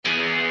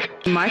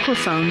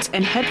Microphones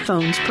and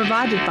headphones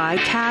provided by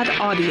CAD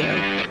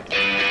Audio.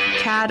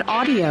 CAD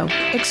Audio,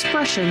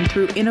 expression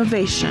through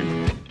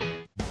innovation.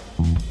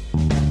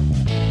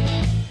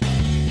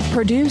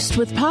 Produced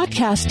with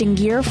podcasting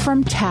gear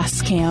from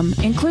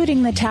Tascam,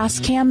 including the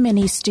Tascam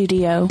Mini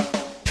Studio.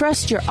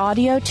 Trust your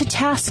audio to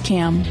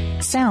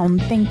Tascam.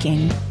 Sound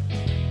thinking.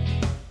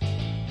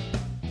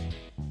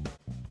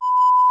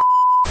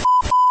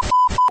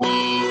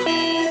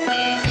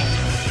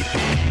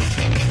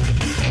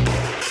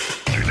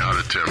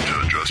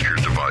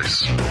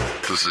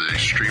 This is a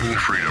Streaming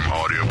Freedom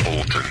audio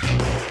bulletin.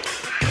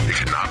 It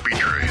cannot be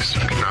traced,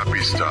 it cannot be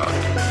stopped,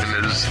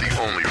 and it is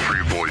the only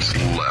free voice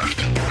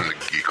left in the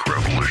geek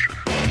revolution.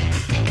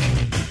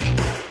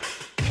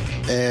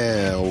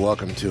 And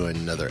welcome to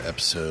another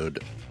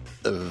episode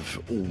of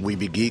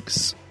Weeby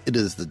Geeks. It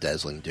is the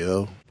dazzling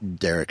duo,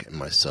 Derek and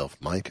myself,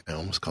 Mike. I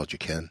almost called you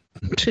Ken.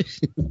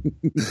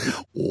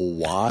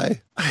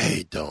 Why?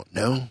 I don't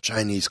know.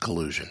 Chinese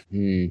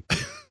collusion.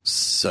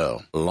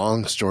 So,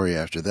 long story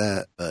after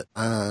that, but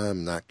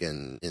I'm not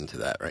getting into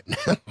that right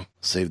now.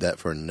 Save that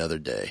for another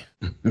day.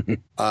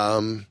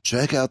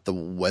 Check out the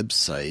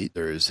website.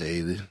 There's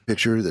a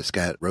picture that's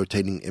got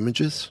rotating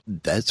images.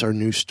 That's our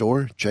new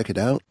store. Check it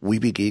out.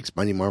 Weeby Geeks,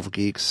 Mighty Marvel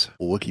Geeks,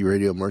 Wookiee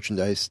Radio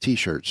merchandise,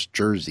 t-shirts,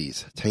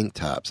 jerseys, tank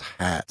tops,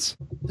 hats.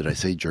 Did I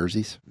say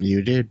jerseys?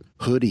 You did.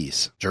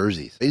 Hoodies,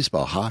 jerseys,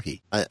 baseball,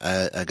 hockey.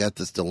 I got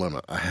this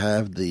dilemma. I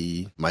have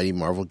the Mighty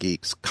Marvel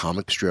Geeks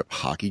comic strip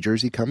hockey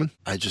jersey coming.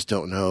 I just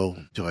don't know.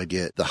 Do I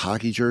get the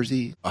hockey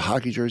jersey, a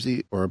hockey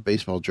jersey, or a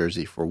baseball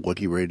jersey for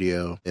Wookiee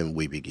Radio and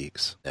Weeby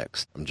Geeks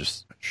next? I'm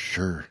just not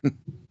sure.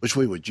 Which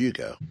way would you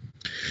go?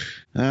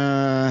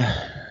 Well,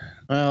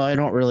 I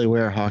don't really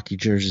wear hockey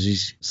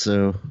jerseys,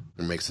 so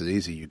It makes it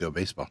easy. You go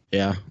baseball.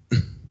 yeah.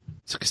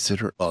 So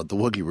consider the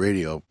Wookiee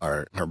Radio,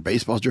 our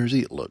baseball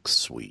jersey looks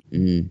sweet.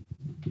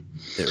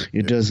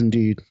 It does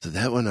indeed. So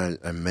that one I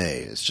may.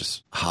 It's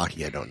just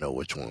hockey. I don't know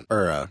which one.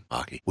 Or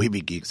hockey.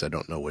 Weeby Geeks. I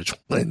don't know which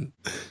one.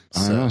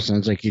 I don't know.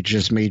 Sounds like you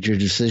just made your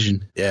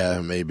decision. Yeah,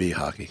 maybe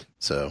hockey.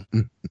 So,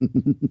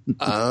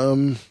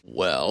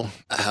 well,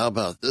 how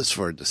about this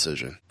for a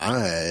decision?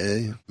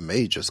 I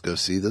may just go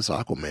see this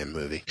Aquaman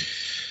movie.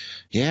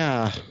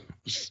 Yeah.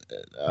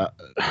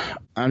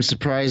 I'm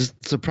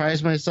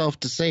surprised myself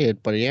to say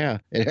it, but yeah,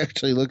 it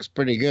actually looks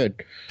pretty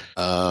good.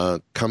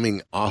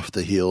 Coming off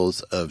the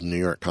heels of New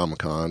York Comic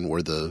Con,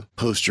 where the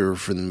poster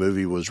for the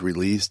movie was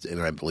released,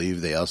 and I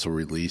believe they also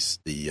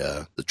released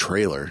the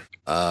trailer.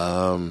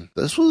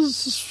 This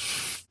was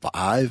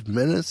 5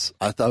 minutes.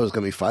 I thought it was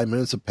going to be 5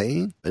 minutes of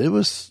pain, but it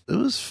was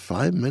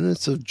 5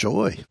 minutes of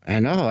joy.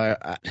 I know.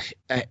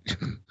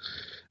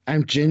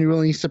 I'm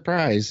genuinely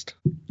surprised.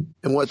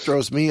 And what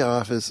throws me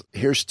off is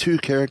here's two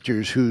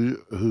characters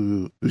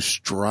who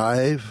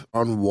strive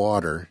on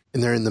water,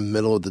 and they're in the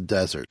middle of the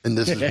desert. And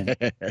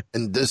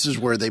this is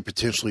where they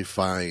potentially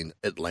find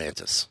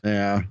Atlantis.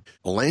 Yeah.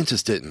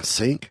 Atlantis didn't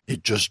sink,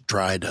 it just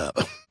dried up.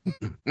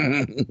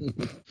 No,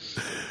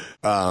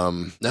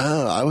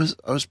 I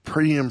was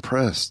pretty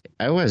impressed.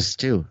 I was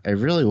too. I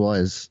really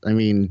was. I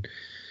mean,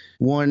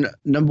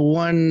 number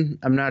one,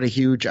 I'm not a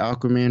huge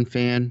Aquaman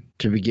fan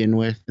to begin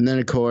with. And then,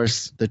 of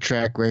course, the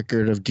track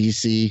record of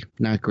DC,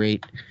 not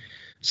great.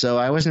 So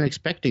I wasn't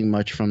expecting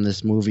much from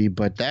this movie,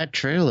 but that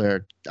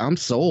trailer, I'm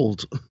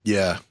sold.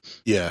 Yeah.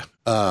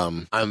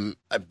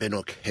 I've been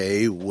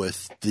okay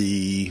with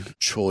the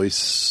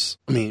choice.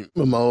 I mean,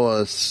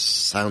 Momoa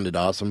sounded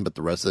awesome, but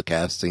the rest of the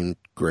cast seemed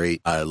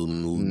great.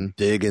 I'm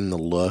digging the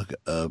look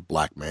of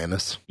Black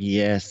Manta.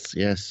 Yes.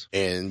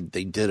 And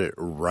they did it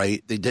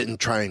right. They didn't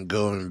try and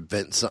go and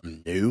invent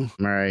something new.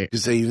 Right.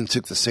 Because they even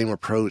took the same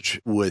approach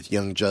with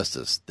Young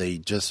Justice. They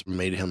just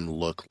made him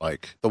look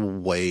like the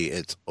way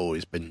it's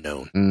always been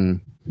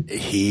known.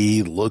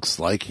 He looks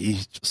like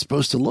he's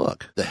supposed to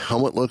look. The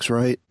helmet looks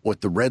right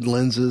with the red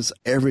lenses,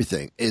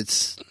 everything.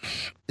 It's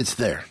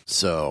there.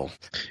 So,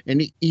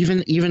 and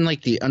even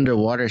like the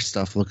underwater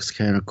stuff looks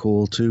kind of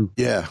cool too.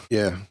 Yeah.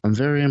 I'm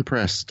very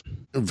impressed.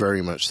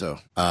 Very much so.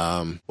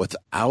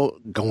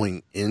 Without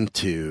going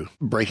into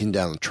breaking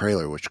down the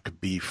trailer, which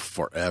could be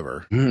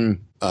forever.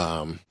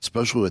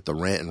 Especially with the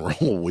rant and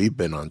roll we've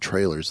been on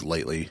trailers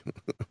lately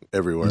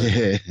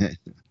everywhere.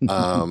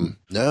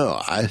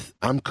 No,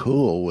 I'm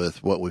cool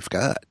with what we've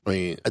got. I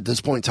mean, at this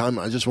point in time,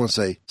 I just want to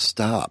say,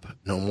 stop,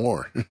 no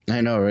more.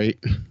 I know, right?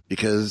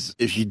 Because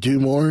if you do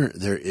more,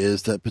 there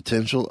is that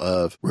potential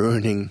of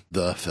ruining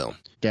the film.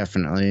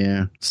 Definitely,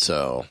 yeah.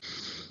 So,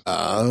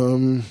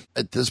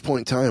 at this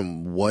point in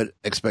time, what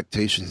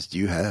expectations do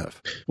you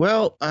have?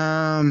 Well,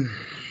 I'm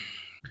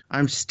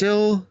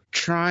still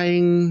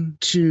trying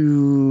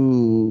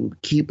to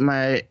keep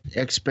my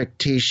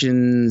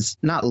expectations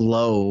not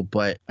low,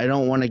 but I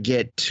don't want to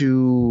get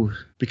too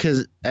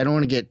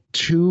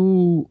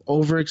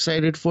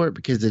overexcited for it,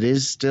 because it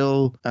is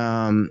still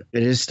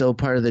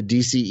part of the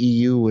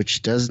DCEU,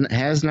 which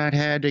has not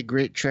had a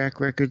great track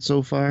record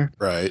so far.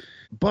 Right.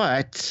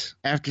 But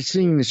after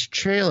seeing this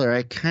trailer,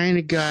 I kind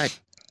of got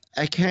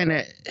the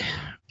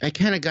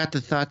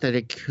thought that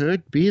it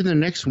could be the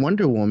next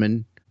Wonder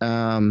Woman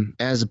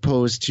as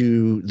opposed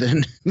to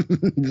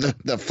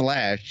the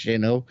Flash,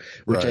 which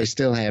Right. I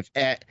still have.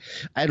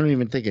 I don't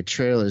even think a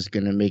trailer is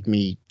going to make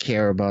me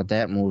care about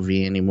that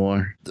movie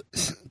anymore.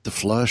 The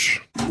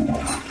Flush.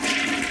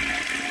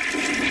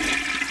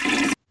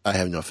 I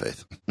have no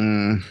faith.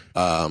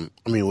 I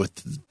mean,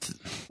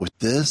 with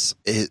this,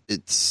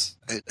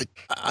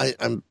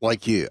 I'm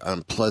like you.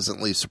 I'm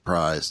pleasantly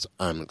surprised.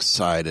 I'm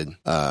excited.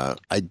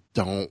 I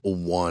don't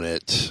want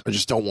it. I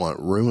just don't want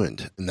it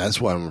ruined, and that's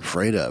what I'm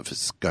afraid of.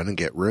 It's gonna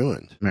get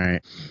ruined.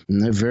 Right,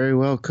 and it very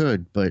well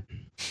could, but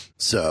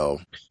So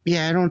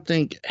yeah, I don't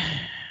think.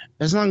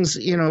 As long as,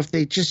 if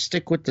they just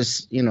stick with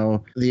this,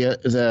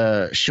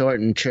 the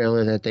shortened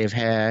trailer that they've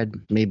had,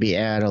 maybe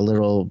add a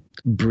little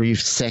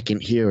brief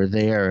second here or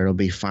there, it'll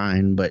be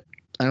fine. But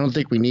I don't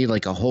think we need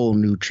like a whole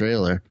new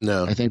trailer.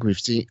 No. I think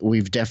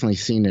we've definitely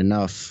seen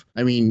enough.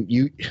 I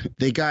mean,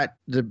 they got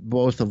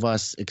both of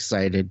us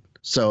excited.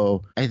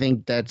 So I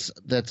think that's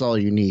all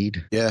you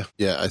need. yeah,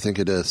 I think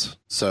it is.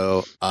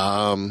 So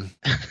I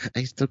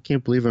still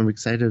can't believe I'm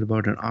excited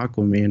about an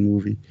Aquaman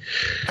movie.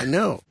 I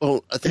know.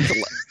 Well, I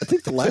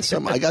think the last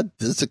time I got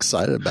this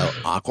excited about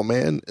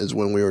Aquaman is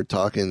when we were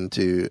talking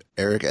to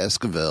Eric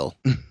Esquivel.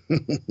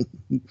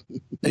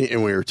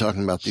 And we were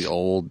talking about the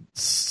old,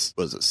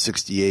 was it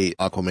 68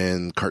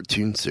 Aquaman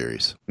cartoon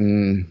series?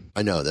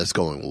 I know, that's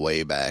going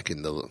way back you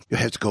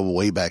have to go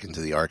way back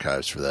into the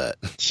archives for that.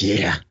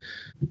 Yeah.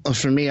 Well,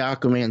 for me,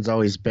 Aquaman's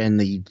always been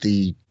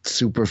the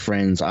Super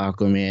Friends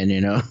Aquaman,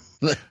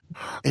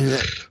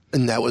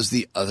 And that was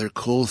the other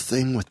cool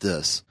thing with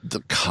this.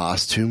 The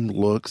costume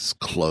looks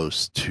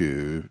close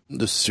to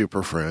the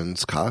Super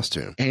Friends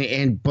costume.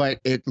 But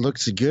it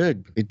looks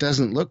good. It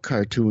doesn't look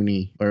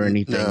cartoony or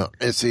anything. No,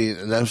 and see,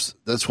 and that's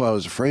what I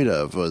was afraid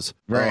of was,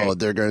 right.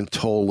 They're going to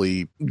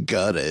totally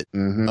gut it.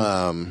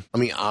 Mm-hmm. I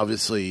mean,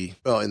 obviously,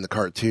 in the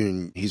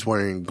cartoon, he's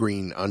wearing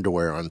green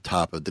underwear on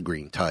top of the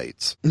green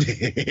tights,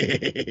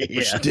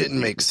 which didn't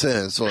make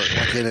sense. So why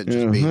can't it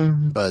just be?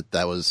 But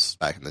that was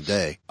back in the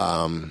day.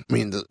 I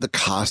mean, the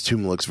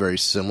costume looks very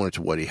similar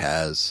to what he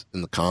has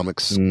in the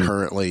comics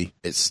currently.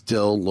 It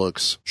still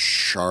looks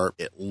sharp.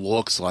 It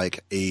looks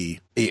like a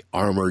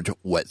armored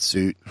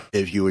wetsuit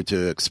if you were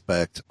to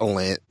expect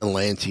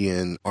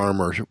Atlantean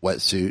armored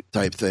wetsuit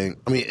type thing.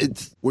 I mean,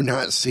 we're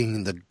not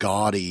seeing the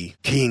gaudy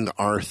King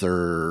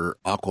Arthur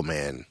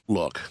Aquaman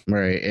look.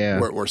 Right,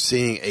 yeah. We're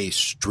seeing a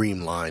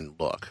streamlined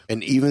look.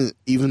 And even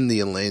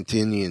the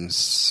Atlantean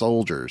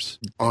soldiers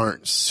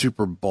aren't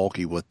super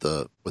bulky with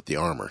the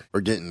armor,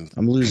 or didn't.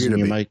 I'm losing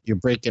you, Mike. You're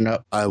breaking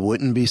up. I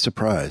wouldn't be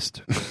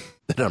surprised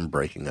that I'm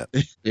breaking up.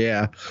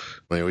 Yeah.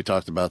 I mean, we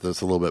talked about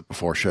this a little bit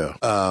before show.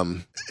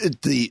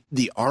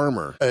 The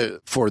armor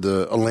for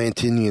the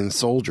Atlantean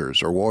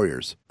soldiers or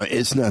warriors,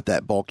 it's not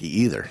that bulky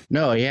either.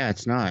 No, yeah,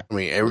 it's not. I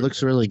mean, it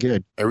looks really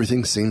good.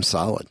 Everything seems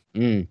solid.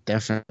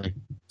 Definitely.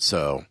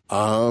 So,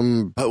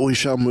 but we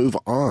shall move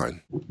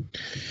on.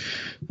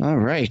 All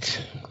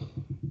right.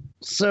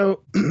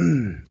 So,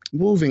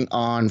 moving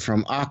on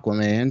from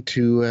Aquaman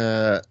to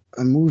a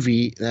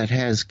movie that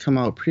has come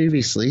out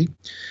previously,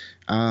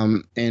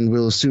 and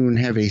will soon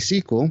have a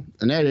sequel,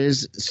 and that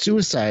is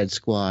Suicide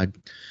Squad.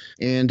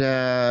 And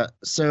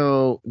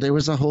so there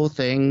was a whole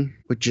thing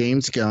with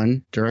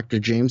director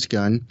James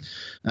Gunn,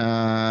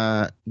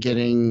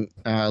 getting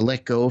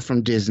let go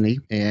from Disney.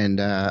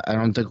 And I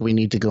don't think we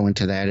need to go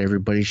into that.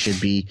 Everybody should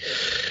be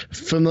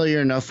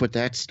familiar enough with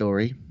that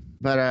story.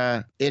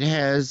 But it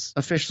has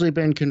officially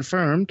been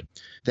confirmed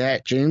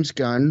that James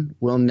Gunn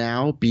will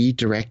now be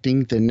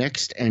directing the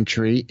next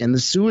entry in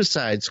the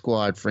Suicide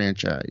Squad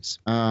franchise.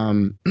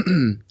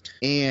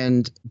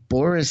 And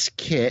Boris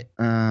Kitt,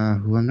 who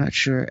I'm not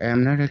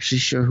actually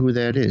sure who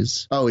that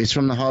is. Oh, he's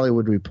from The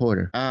Hollywood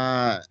Reporter.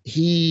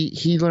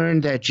 He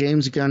learned that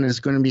James Gunn is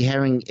going to be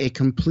having a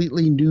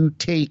completely new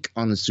take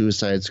on the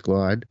Suicide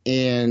Squad,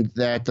 and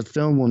that the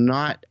film will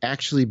not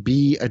actually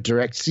be a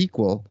direct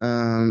sequel.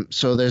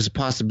 So there's a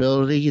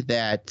possibility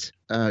that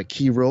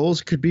key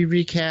roles could be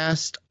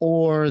recast,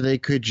 or they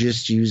could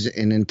just use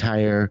an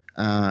entire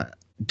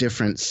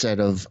different set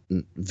of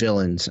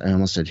villains. I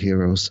almost said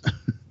heroes.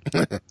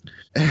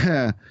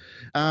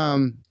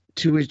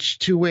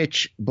 To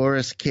which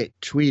Boris Kitt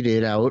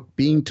tweeted out,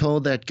 being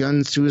told that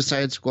Gunn's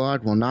Suicide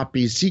Squad will not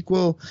be a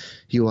sequel,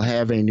 he will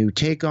have a new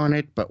take on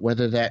it, but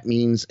whether that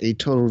means a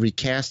total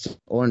recast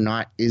or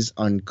not is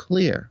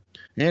unclear.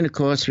 And, of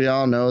course, we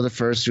all know the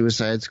first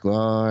Suicide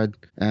Squad,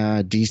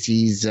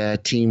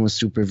 DC's team with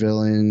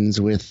supervillains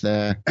with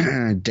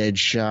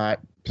Deadshot,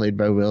 played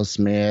by Will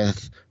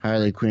Smith,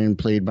 Harley Quinn,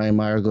 played by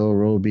Margot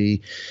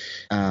Robbie,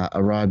 and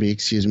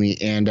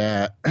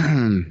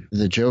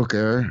the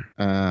Joker,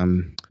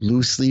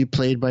 loosely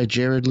played by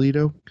Jared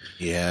Leto.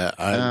 Yeah,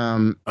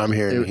 I'm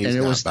hearing he's and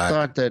it not was back.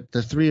 thought that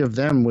the three of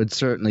them would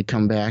certainly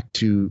come back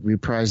to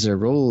reprise their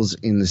roles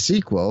in the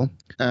sequel.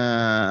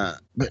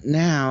 But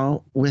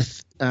now,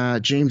 with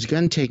James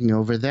Gunn taking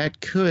over, that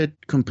could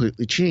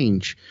completely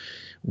change,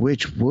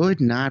 which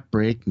would not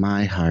break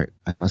my heart,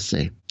 I must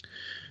say.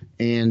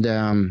 And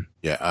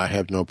Yeah, I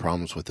have no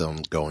problems with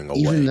them going away.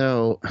 even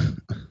though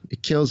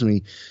it kills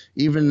me,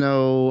 even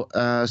though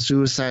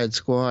Suicide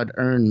Squad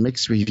earned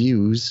mixed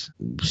reviews,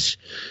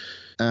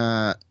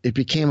 it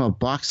became a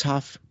box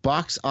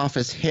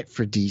office hit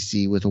for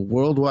DC with a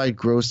worldwide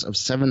gross of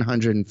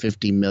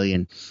 $750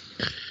 million.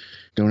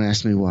 Don't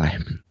ask me why.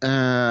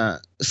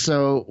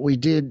 So we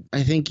did.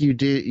 I think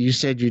you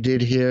said you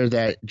did hear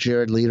that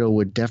Jared Leto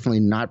would definitely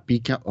not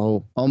be.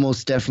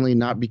 Almost definitely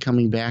not be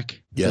coming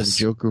back. Yes. For the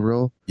Joker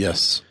role.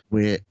 Yes.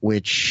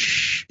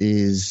 Which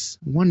is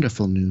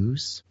wonderful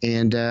news,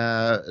 and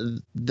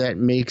that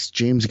makes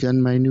James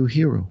Gunn my new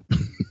hero.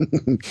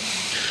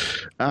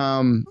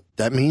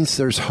 That means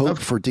there's hope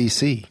for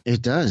DC.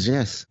 It does,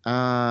 yes.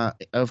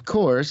 Of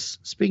course,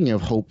 speaking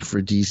of hope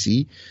for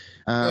DC,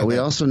 we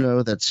also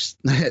know that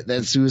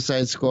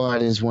Suicide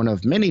Squad is one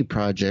of many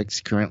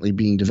projects currently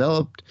being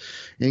developed,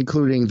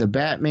 including The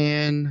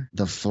Batman,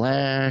 The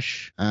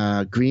Flash,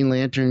 Green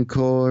Lantern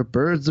Corps,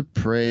 Birds of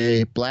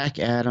Prey, Black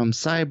Adam,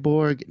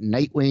 Cyborg,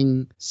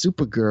 Nightwing,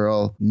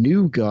 Supergirl,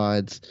 New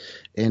Gods,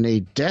 and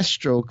a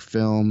Deathstroke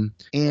film,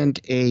 and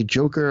a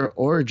Joker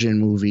origin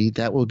movie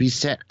that will be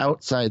set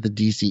outside the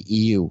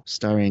DCEU,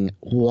 starring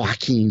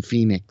Joaquin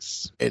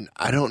Phoenix. And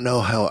I don't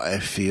know how I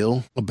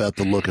feel about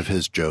the look of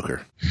his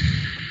Joker.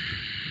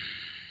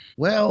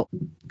 Well,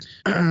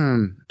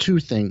 two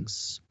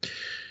things.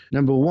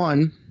 Number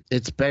one,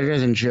 it's better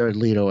than Jared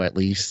Leto, at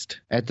least.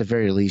 At the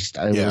very least,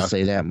 I will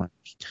say that much.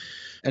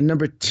 And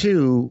number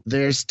two,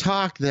 there's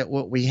talk that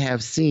what we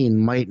have seen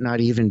might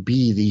not even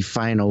be the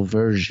final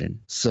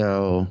version.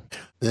 So...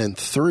 Then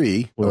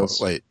three. Well,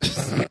 wait.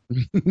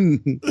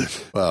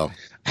 Well,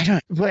 I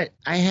don't. But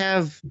I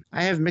have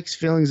mixed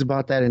feelings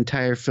about that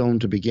entire film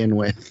to begin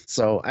with.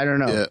 So I don't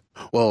know. yeah.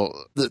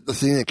 Well, the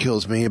thing that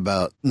kills me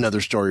about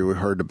another story we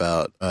heard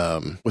about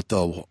with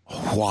the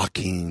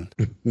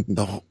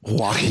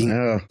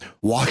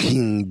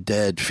Walking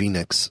Dead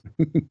Phoenix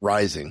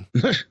Rising.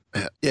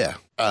 Yeah.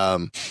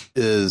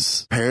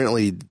 Is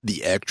apparently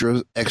the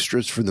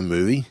extras for the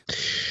movie.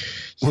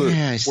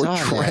 I saw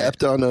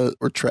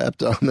We're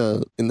trapped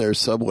in their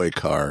subway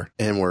car,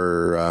 and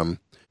we're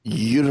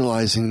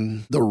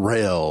utilizing the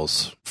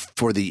rails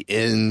for the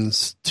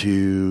ends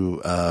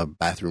to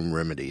bathroom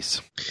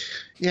remedies.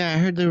 Yeah, I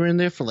heard they were in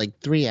there for like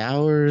 3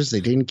 hours.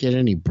 They didn't get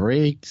any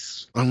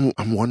breaks. I'm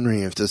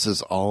wondering if this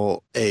is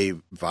all a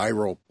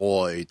viral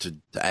ploy to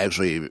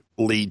actually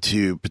lead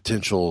to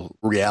potential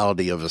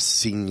reality of a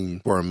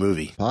scene for a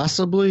movie.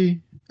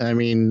 Possibly. I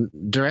mean,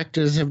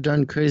 directors have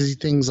done crazy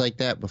things like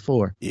that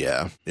before.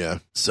 Yeah.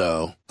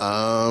 So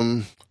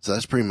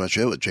that's pretty much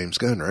it with James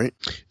Gunn, right?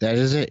 That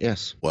is it,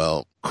 yes.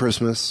 Well,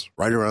 Christmas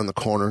right around the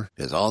corner,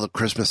 because all the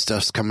Christmas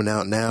stuff's coming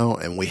out now,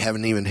 and we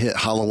haven't even hit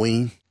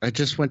Halloween. I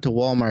just went to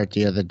Walmart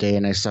the other day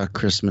and I saw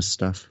Christmas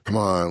stuff. Come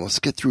on, let's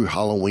get through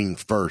Halloween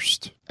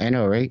first. I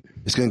know, right?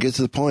 It's going to get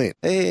to the point.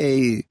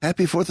 Hey,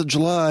 happy 4th of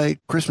July.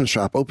 Christmas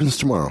shop opens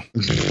tomorrow.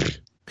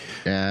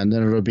 And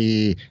then it'll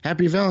be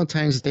Happy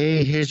Valentine's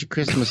Day. Here's your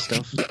Christmas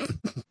stuff.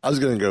 I was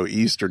going to go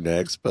Easter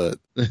next, but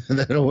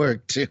that'll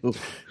work too.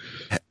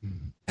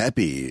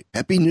 Happy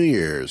New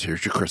Year's.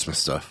 Here's your Christmas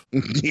stuff.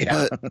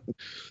 Yeah.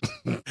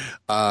 But,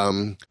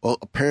 well,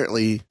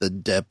 apparently the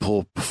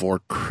Deadpool Before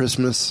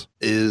Christmas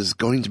is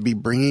going to be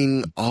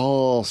bringing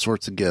all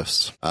sorts of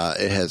gifts.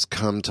 It has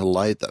come to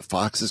light that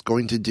Fox is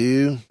going to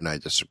do, and I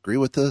disagree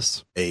with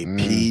this, a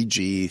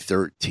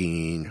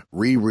PG-13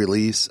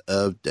 re-release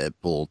of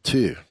Deadpool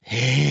 2.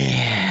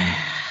 Yeah.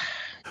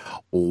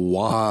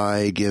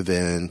 Why give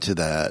in to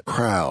that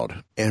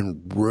crowd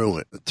and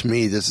ruin? To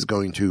me, this is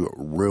going to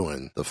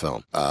ruin the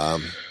film. I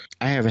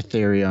have a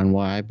theory on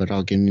why, but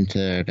I'll get into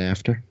that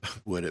after.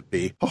 Would it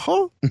be?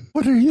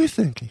 What are you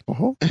thinking?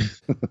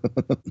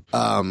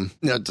 Now,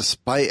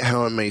 despite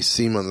how it may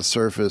seem on the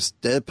surface,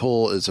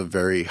 Deadpool is a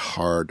very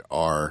hard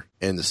R,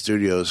 and the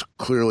studio is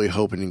clearly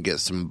hoping to get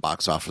some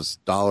box office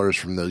dollars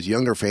from those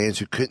younger fans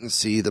who couldn't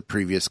see the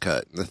previous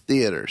cut in the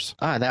theaters.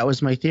 That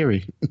was my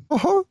theory.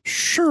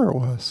 Sure it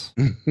was.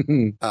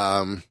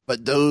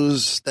 But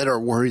those that are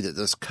worried that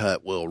this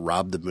cut will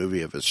rob the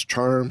movie of its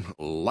charm,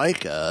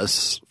 like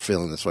us,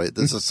 feeling this way,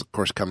 this is, of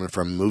course, coming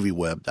from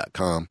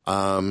movieweb.com,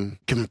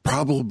 can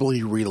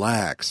probably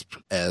relax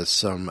as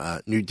some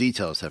new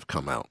details have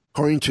come out.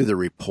 According to the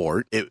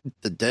report, the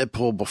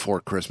Deadpool Before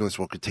Christmas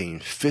will contain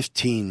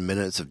 15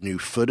 minutes of new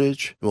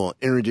footage and will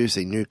introduce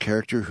a new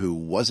character who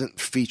wasn't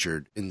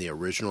featured in the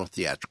original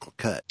theatrical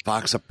cut.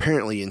 Fox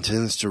apparently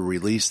intends to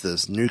release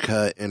this new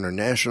cut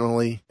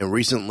internationally and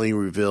recently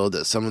revealed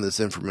that some of this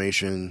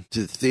information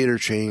to the theater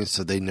chains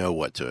so they know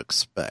what to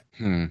expect.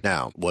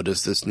 Now, what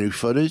is this new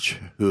footage?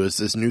 Who is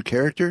this new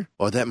character?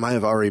 Well, that might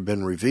have already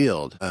been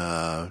revealed.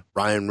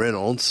 Ryan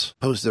Reynolds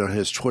posted on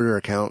his Twitter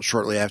account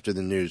shortly after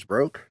the news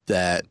broke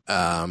that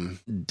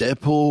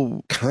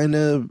Deadpool kind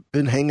of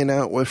been hanging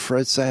out with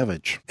Fred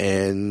Savage,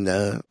 and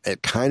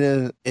it kind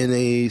of in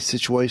a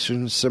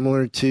situation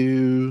similar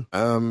to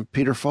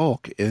Peter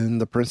Falk in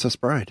The Princess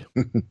Bride.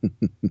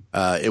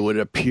 It would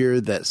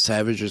appear that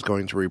Savage is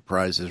going to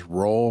reprise his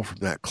role from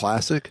that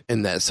classic,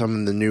 and that some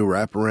of the new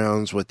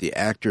wraparounds with the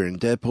actor in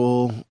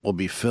Deadpool will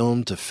be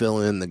filmed to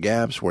fill in the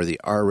gaps where the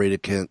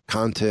R-rated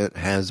content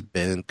has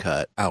been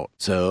cut out.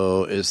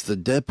 So it's the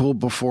Deadpool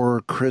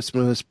Before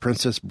Christmas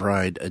Princess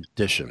Bride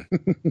edition.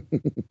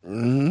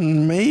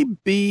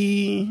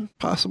 Maybe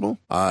possible.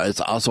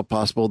 It's also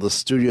possible the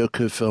studio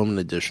could film an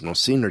additional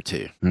scene or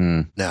two.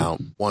 Now,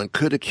 one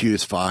could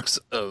accuse Fox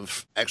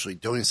of actually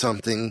doing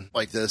something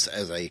like this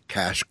as a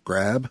cash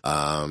grab,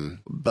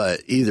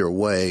 but either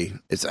way,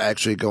 it's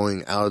actually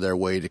going out of their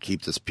way to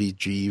keep this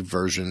PG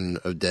version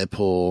of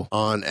Deadpool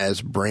on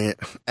as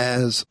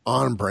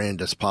on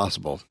brand as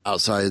possible,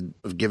 outside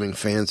of giving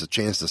fans a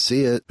chance to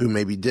see it who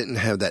maybe didn't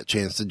have that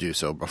chance to do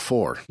so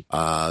before.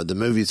 The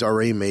movie's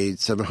already made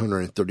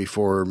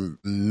 $734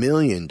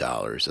 million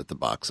at the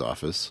box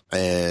office,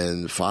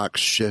 and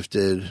Fox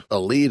shifted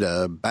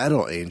Alita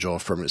Battle Angel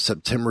from its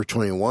September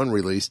 21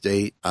 release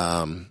date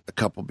a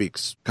couple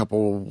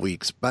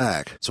weeks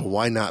back. So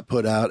why not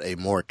put out a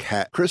more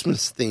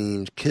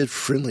Christmas-themed,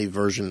 kid-friendly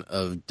version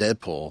of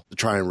Deadpool to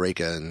try and rake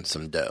in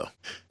some dough?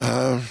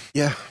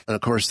 Yeah, and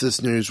of course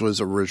this news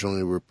was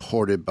originally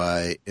reported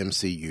by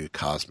MCU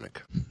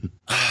Cosmic.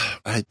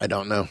 I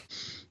don't know.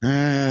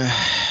 I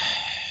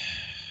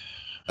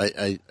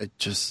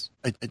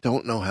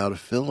don't know how to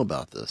feel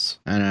about this.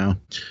 I know.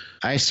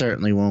 I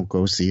certainly won't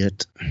go see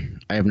it.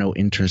 I have no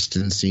interest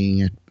in seeing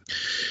it.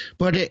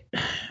 But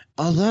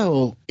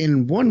although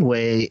in one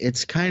way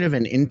it's kind of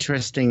an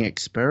interesting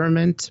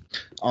experiment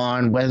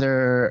on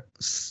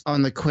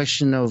the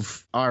question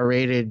of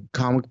R-rated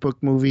comic book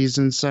movies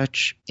and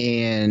such,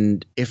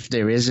 and if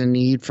there is a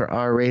need for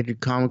R-rated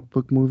comic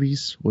book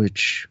movies,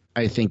 which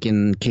I think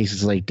in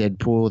cases like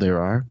Deadpool there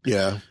are.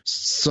 Yeah.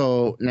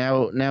 So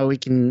now we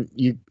can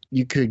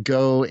you could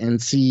go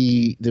and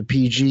see the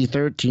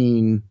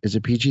PG-13. Is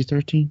it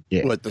PG-13?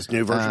 Yeah. What, this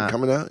new version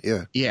coming out?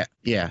 Yeah.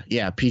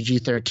 Yeah.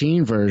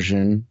 PG-13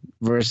 version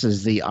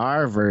versus the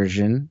R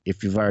version,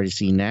 if you've already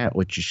seen that,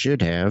 which you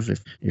should have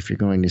if you're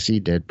going to see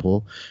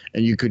Deadpool.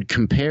 And you could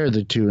compare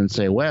the two and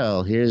say,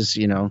 well, here's,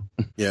 Yeah.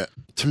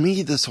 To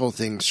me, this whole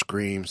thing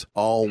screams,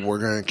 we're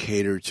going to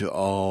cater to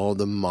all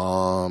the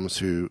moms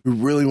who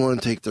really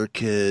want to take their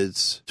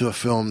kids to a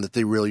film that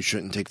they really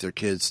shouldn't take their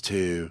kids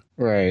to.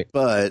 Right.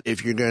 But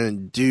if you're going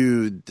to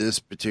do this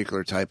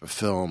particular type of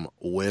film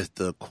with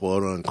the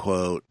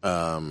quote-unquote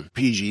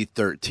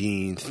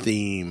PG-13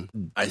 theme,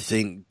 I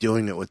think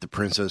doing it with the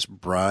Princess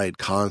Bride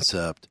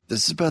concept,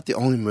 this is about the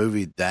only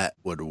movie that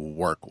would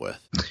work with.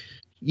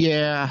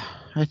 Yeah,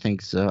 I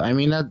think so. I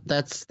mean,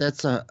 that's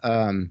a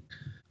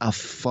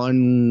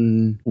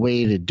fun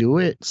way to do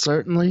it,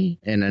 certainly,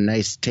 and a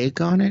nice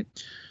take on it.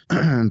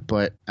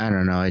 But I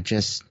don't know. I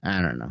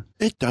don't know.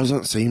 It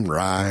doesn't seem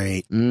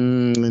right.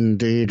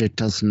 Indeed, it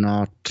does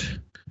not.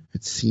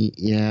 This is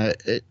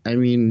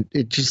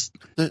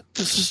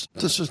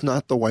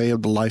not the way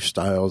of the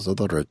lifestyles of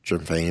the rich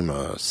and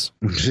famous.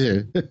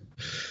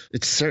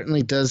 It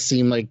certainly does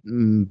seem like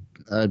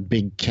a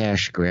big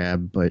cash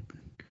grab, but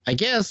I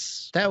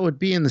guess that would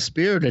be in the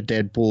spirit of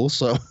Deadpool,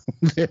 so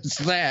there's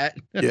that.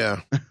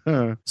 Yeah.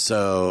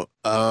 So,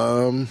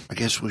 I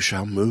guess we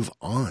shall move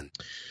on.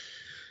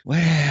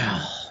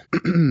 Well,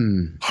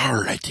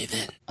 alrighty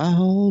then.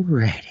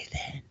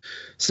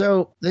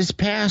 So this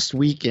past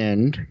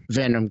weekend,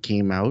 Venom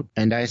came out,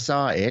 and I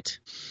saw it.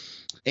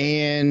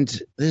 And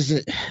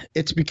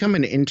it's become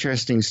an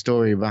interesting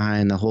story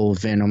behind the whole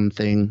Venom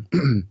thing.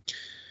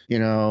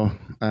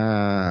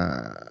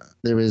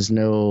 There was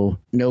no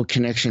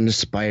connection to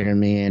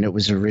Spider-Man. It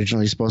was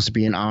originally supposed to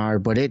be an R,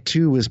 but it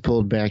too was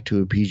pulled back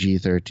to a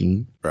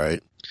PG-13.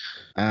 Right.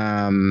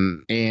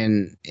 And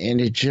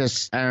it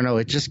just, I don't know,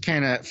 it just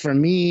kind of, for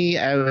me,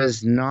 I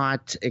was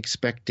not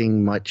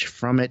expecting much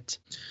from it.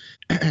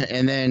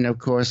 And then, of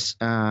course,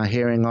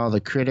 hearing all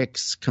the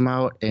critics come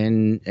out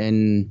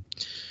and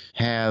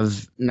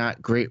have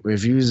not great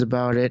reviews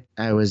about it,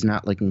 I was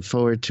not looking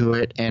forward to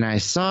it. And I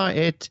saw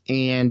it,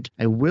 and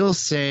I will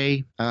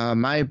say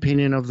my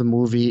opinion of the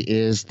movie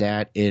is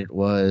that it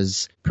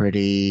was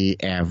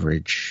pretty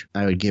average.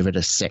 I would give it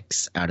a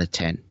 6 out of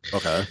 10.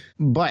 Okay.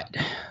 But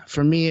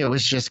for me, it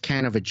was just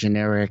kind of a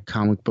generic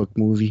comic book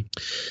movie.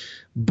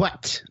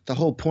 But the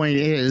whole point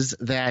is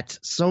that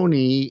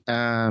Sony,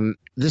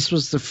 this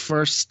was the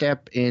first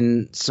step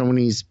in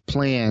Sony's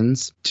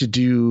plans to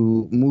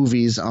do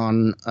movies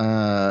on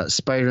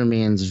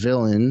Spider-Man's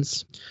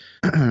villains.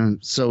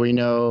 So we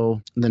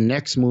know the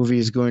next movie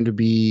is going to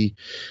be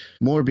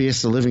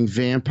Morbius the Living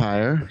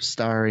Vampire,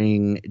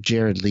 starring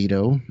Jared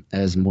Leto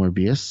as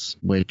Morbius,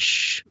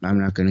 which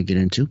I'm not going to get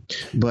into.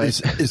 But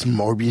is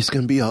Morbius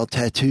going to be all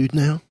tattooed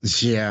now?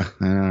 Yeah,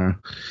 I don't know.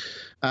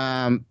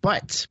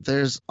 But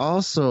there's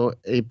also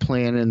a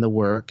plan in the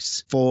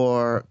works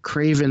for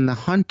Kraven the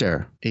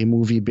Hunter, a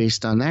movie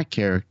based on that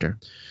character.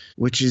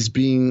 which is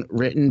being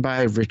written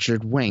by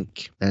Richard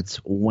Wenk. That's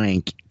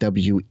Wenk,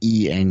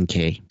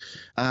 W-E-N-K.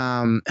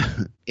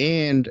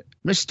 And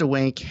Mr.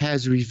 Wenk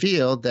has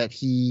revealed that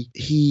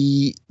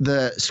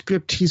the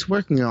script he's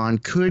working on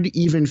could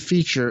even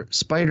feature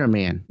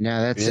Spider-Man.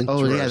 Now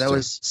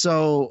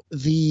so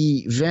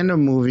the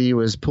Venom movie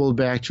was pulled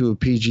back to a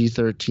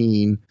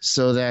PG-13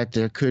 so that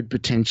there could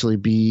potentially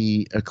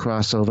be a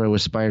crossover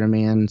with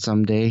Spider-Man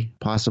someday,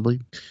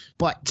 possibly.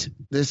 But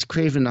this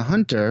Kraven the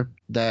Hunter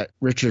that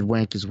Richard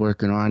Wenk is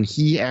working on,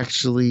 he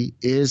actually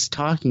is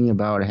talking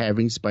about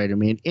having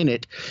Spider-Man in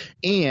it,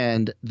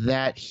 and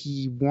that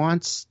he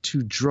wants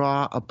to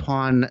draw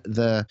upon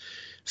the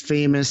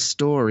famous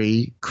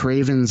story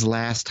Kraven's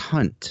Last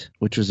Hunt,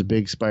 which was a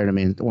big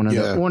Spider-Man, one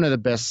of the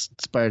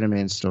best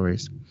Spider-Man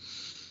stories.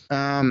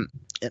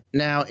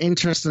 Now,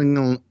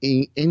 interestingly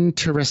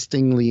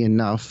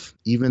enough,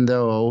 even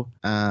though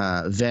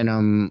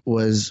Venom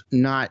was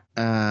not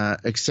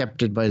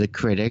accepted by the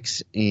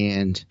critics,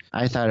 and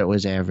I thought it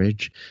was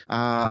average,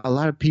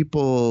 a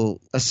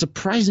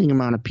surprising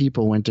amount of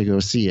people went to go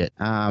see it.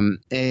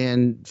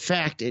 In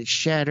fact, it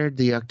shattered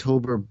the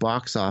October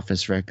box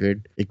office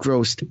record. It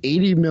grossed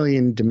 $80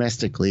 million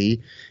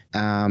domestically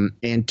and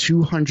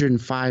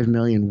 $205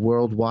 million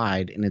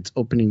worldwide in its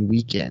opening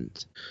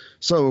weekend.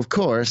 So, of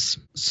course,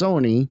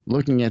 Sony,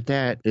 looking at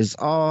that, is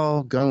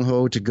all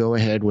gung-ho to go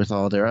ahead with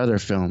all their other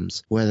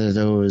films, whether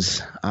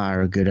those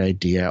are a good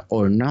idea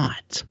or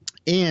not.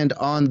 And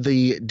on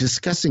the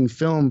Discussing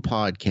Film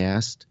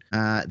podcast,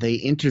 they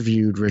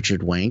interviewed Richard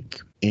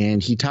Wenk,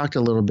 and he talked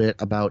a little bit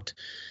about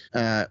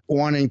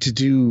wanting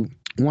to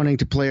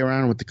play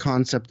around with the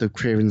concept of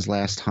Kraven's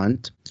Last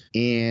Hunt.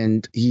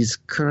 And he's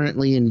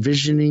currently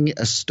envisioning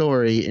a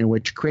story in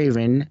which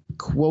Kraven,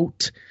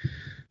 quote,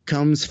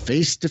 comes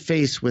face to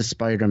face with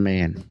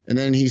Spider-Man. And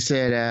then he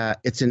said,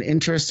 it's an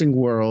interesting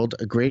world,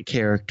 a great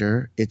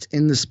character. It's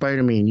in the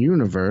Spider-Man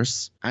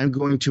universe. I'm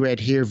going to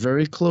adhere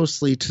very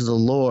closely to the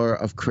lore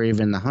of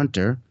Kraven the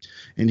Hunter,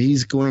 and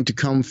he's going to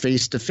come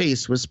face to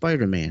face with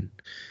Spider-Man.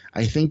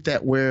 I think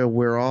that where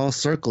we're all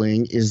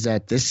circling is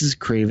that this is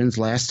Kraven's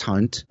Last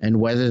Hunt, and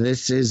whether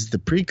this is the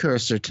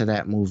precursor to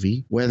that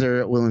movie, whether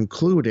it will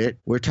include it,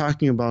 we're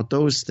talking about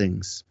those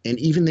things. And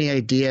even the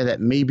idea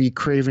that maybe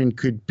Kraven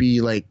could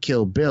be like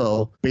Kill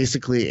Bill,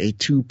 basically a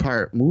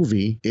 2-part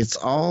movie, it's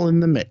all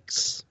in the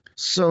mix.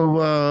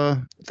 So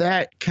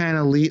that kind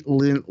of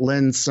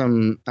lends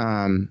some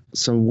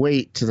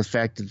weight to the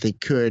fact that they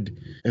could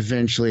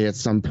eventually at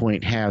some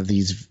point have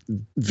these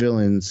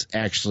villains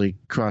actually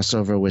cross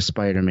over with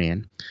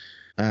Spider-Man,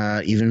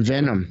 even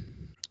Venom.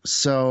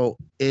 So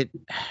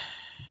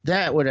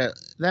that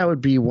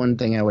would be one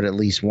thing I would at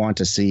least want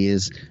to see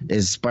is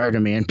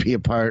Spider-Man be a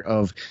part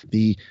of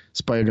the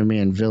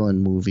Spider-Man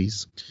villain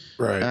movies.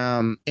 Right.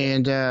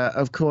 And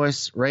of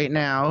course, right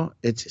now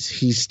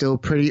he's still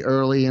pretty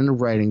early in the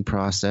writing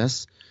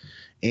process.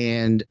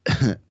 And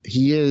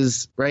he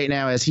is right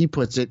now, as he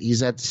puts it,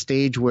 he's at the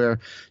stage where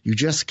you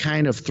just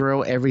kind of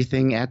throw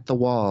everything at the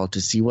wall to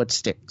see what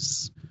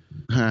sticks.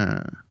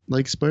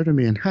 Like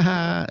Spider-Man.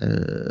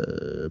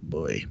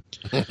 Boy.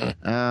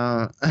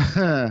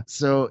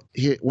 So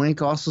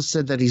Wenk also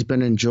said that he's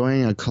been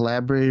enjoying a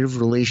collaborative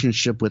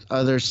relationship with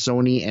other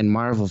Sony and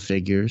Marvel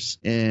figures.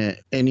 And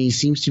he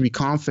seems to be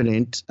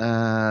confident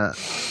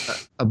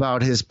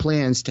about his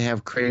plans to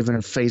have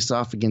Kraven face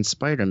off against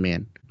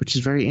Spider-Man, which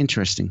is very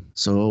interesting.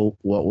 So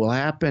what will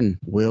happen?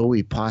 Will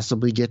we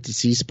possibly get to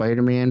see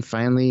Spider-Man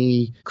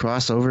finally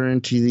cross over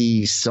into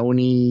the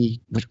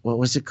Sony, what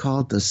was it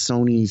called? The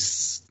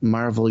Sony's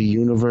Marvel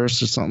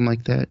Universe or something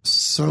like that?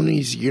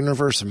 Sony's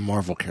Universe and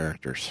Marvel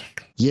characters.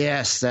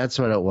 Yes, that's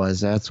what it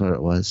was.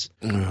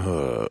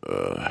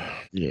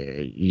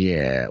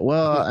 Yeah.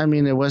 Well, I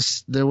mean, there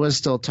was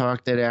still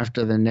talk that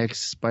after the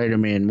next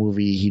Spider-Man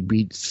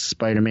movie,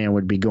 Spider-Man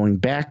would be going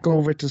back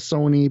over to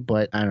Sony,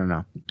 but I don't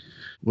know.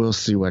 We'll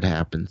see what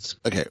happens.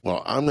 Okay,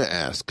 well, I'm going to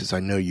ask, because I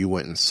know you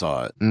went and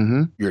saw it,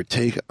 your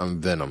take on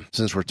Venom,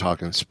 since we're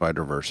talking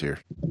Spider-Verse here.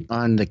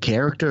 On the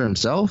character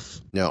himself?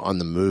 No, on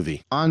the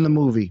movie. On the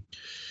movie.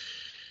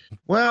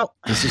 Well,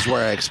 this is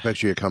where I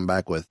expect you to come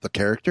back with the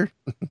character.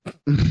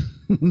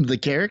 The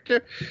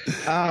character?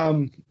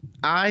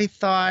 I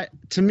thought,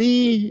 to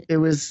me,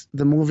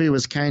 the movie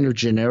was kind of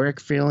generic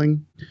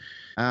feeling.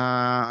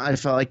 I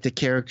felt like the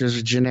characters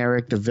were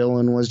generic. The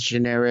villain was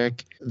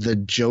generic. The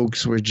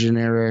jokes were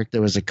generic.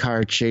 There was a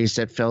car chase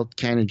that felt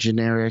kind of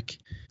generic.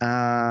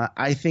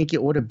 I think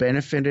it would have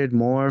benefited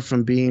more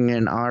from being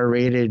an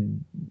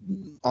R-rated,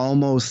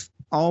 almost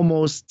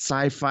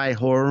sci-fi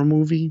horror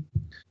movie.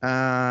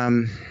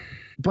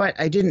 But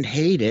I didn't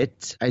hate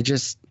it.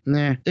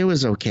 It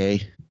was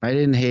okay. I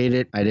didn't hate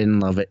it. I didn't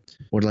love it.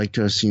 Would like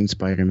to have seen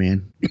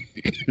Spider-Man.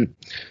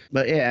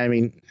 But yeah, I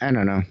mean, I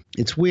don't know.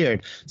 It's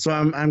weird. So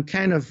I'm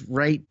kind of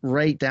right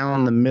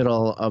down the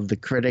middle of the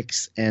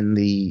critics and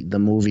the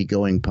movie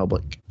going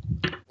public.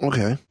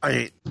 Okay.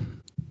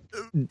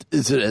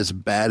 Is it as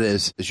bad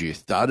as you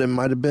thought it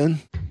might have been?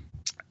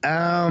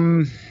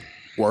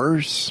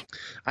 Worse?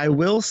 I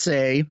will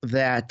say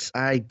that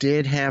I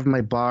did have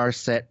my bar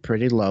set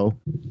pretty low.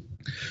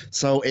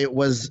 So it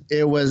was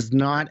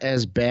not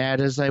as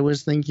bad as I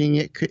was thinking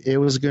it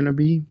was going to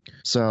be.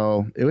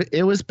 So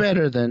it was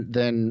better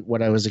than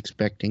what I was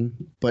expecting,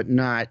 but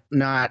not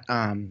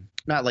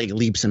like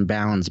leaps and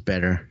bounds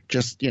better.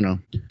 Just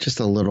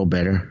a little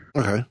better.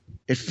 Okay.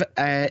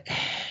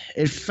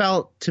 It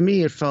felt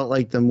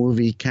like the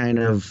movie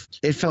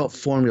it felt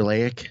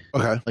formulaic.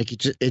 Okay. Like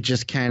it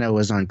just kind of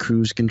was on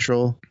cruise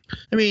control.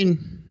 I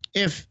mean,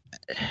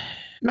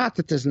 not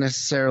that there's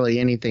necessarily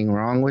anything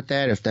wrong with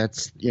that, if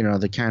that's,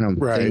 the kind of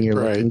thing you're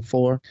looking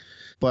for.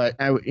 But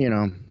I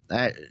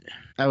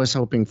was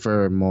hoping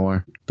for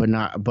more,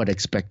 but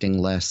expecting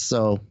less.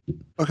 So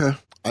okay,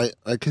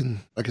 I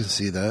can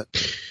see that.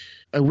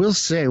 I will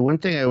say one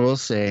thing.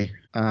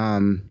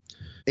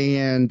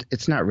 And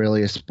it's not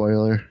really a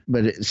spoiler,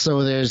 but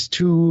so there's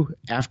 2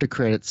 after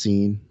credit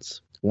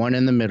scenes. One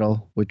in the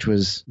middle, which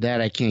was that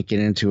I can't get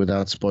into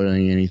without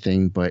spoiling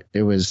anything, but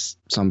it was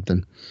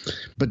something.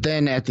 But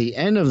then at the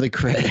end of the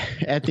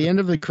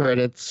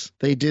credits,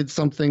 they did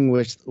something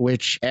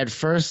which at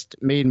first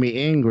made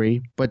me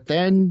angry. But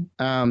then,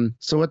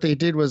 so what they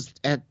did was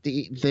at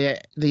the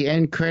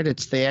end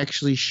credits, they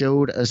actually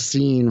showed a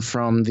scene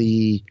from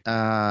the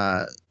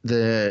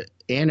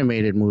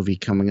animated movie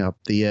coming up,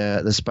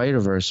 the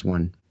Spider-Verse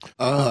one.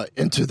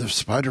 Into the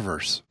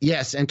Spider-Verse.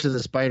 Yes, Into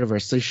the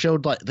Spider-Verse. They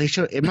showed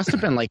it must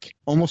have been like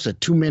almost a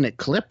 2-minute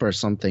clip or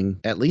something,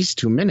 at least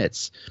 2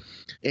 minutes.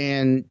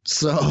 And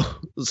so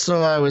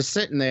I was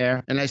sitting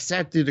there and I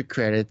sat through the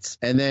credits,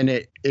 and then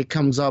it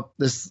comes up,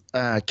 this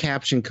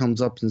caption comes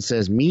up and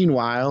says,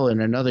 "Meanwhile, in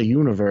another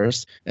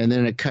universe," and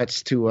then it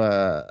cuts to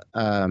a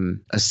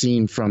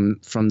scene from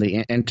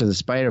the Into the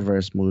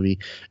Spider-Verse movie.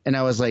 And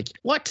I was like,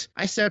 what?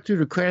 I sat through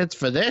the credits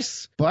for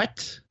this?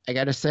 But I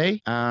gotta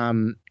say,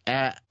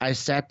 I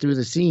sat through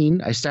the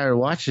scene. I started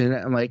watching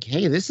it. I'm like,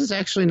 hey, this is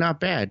actually not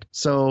bad.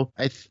 So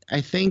I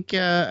think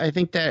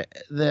that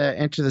the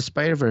Enter the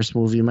Spider-Verse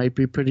movie might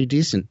be pretty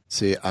decent.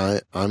 See,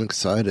 I'm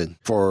excited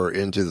for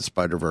Into the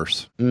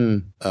Spider-Verse.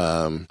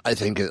 I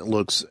think it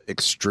looks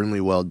extremely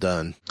well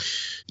done.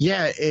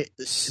 Yeah,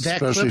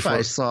 that clip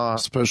I saw,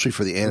 especially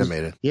for the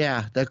animated.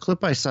 Yeah, that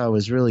clip I saw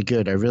was really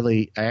good. I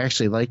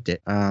actually liked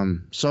it.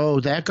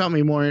 So that got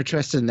me more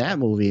interested in that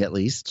movie, at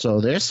least.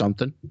 So there's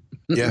something.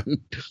 Yeah.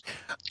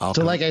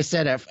 Like I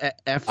said, at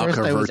first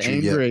I was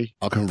angry.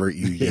 I'll convert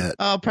you yet.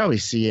 I'll probably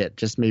see it,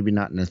 just maybe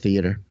not in the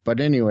theater. But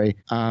anyway,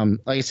 like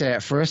I said,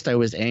 at first I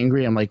was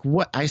angry. I'm like,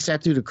 what? I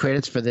sat through the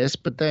credits for this,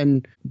 but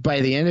then by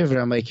the end of it,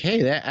 I'm like,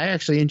 hey, I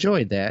actually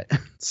enjoyed that.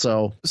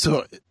 So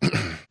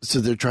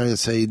they're trying to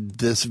say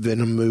this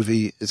Venom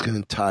movie is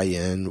going to tie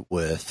in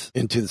with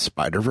Into the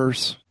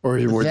Spider-Verse? Or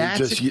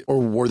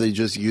were they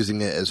just using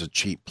it as a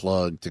cheap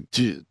plug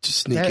to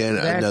sneak in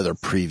another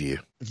preview?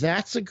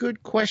 That's a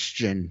good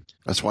question.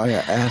 That's why I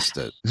asked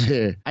it.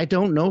 I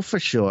don't know for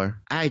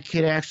sure. I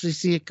could actually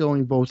see it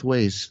going both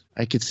ways.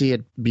 I could see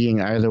it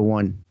being either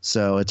one.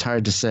 So it's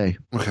hard to say.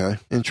 Okay.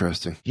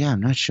 Interesting. Yeah,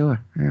 I'm not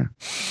sure. Yeah.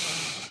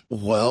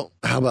 Well,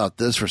 how about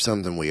this for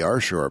something we are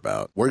sure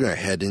about? We're going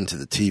to head into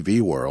the TV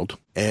world.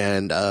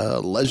 And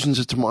Legends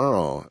of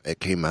Tomorrow, it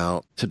came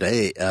out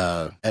today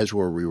as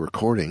we're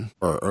re-recording,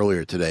 or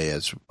earlier today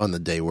as on the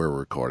day we're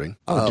recording.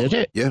 Oh, did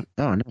it? Yeah.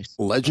 Oh, nice.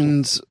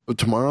 Legends of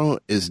Tomorrow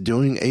is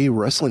doing a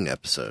wrestling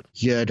episode.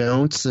 You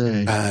don't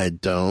say. I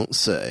don't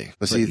say.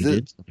 But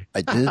see,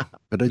 I did,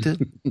 but I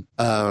did.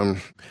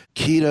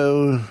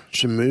 Kito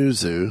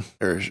Shimizu,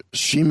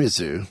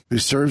 who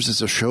serves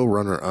as a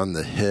showrunner on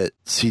the hit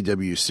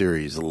CW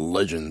series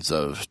Legends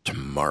of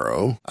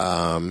Tomorrow,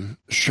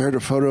 shared a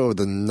photo of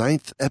the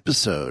 9th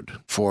episode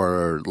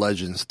for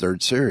Legends'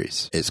 3rd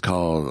series. It's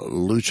called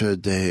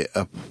Lucha de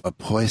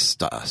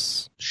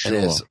Apuestas.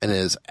 Sure. And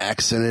is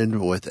accented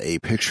with a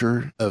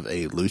picture of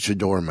a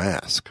luchador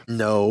mask.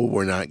 No,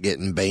 we're not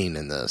getting Bane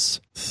in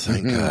this.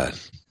 Thank God.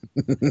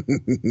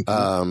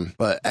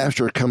 But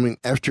after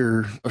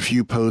a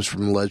few posts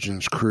from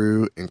Legends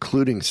crew,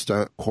 including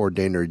stunt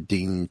coordinator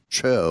Dean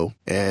Cho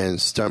and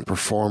stunt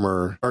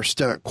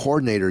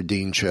coordinator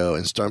Dean Cho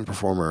and stunt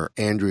performer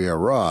Andrea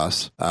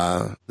Ross,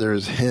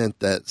 there's a hint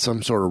that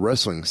some sort of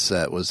wrestling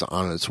set was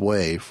on its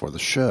way for the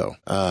show.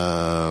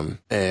 And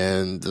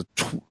the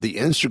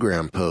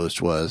Instagram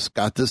post was,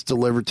 "Got this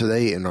delivered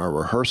today in our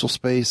rehearsal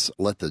space.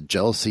 Let the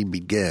jealousy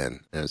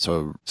begin." And it's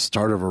a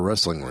start of a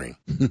wrestling ring.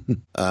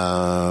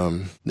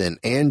 Then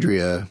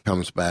Andrea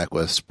comes back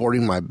with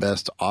sporting my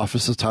best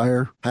office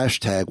attire,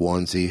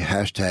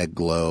 #onesie,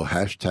 #glow,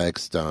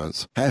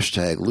 #stunts,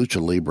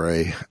 #lucha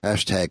libre,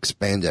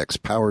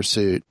 #spandex power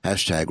suit,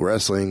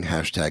 #wrestling,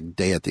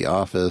 #day at the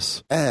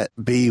office,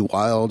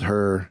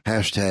 @BWildHer,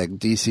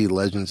 #DC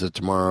Legends of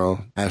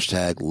Tomorrow,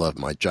 #love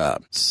my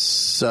job.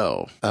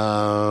 So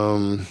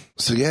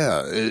So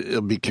yeah,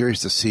 it'll be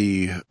curious to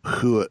see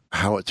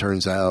how it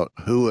turns out,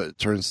 who it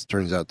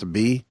turns out to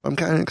be. I'm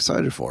kind of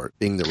excited for it,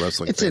 being the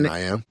wrestling fan I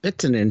am.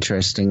 It's an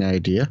interesting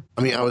idea.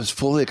 I mean, I was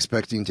fully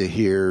expecting to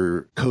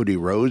hear Cody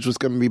Rhodes was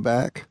going to be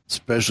back,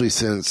 especially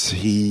since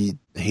he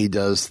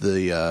does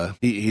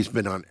he's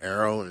been on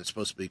Arrow and is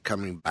supposed to be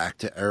coming back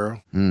to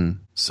Arrow.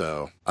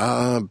 So,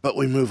 but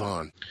we move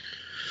on.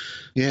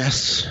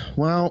 Yes.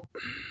 Well,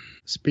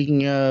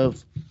 speaking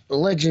of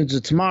Legends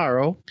of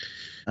Tomorrow,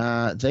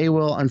 they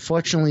will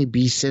unfortunately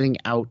be sitting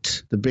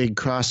out the big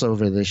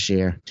crossover this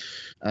year.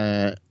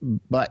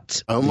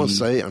 But I almost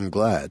say I'm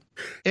glad.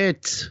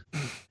 It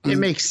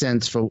makes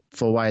sense for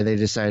why they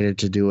decided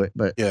to do it,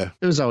 but yeah,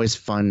 it was always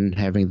fun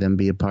having them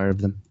be a part of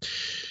them.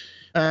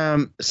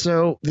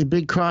 So the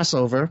big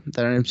crossover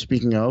that I'm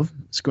speaking of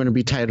is going to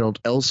be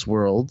titled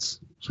Elseworlds,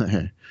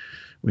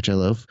 which I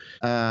love,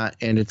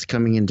 and it's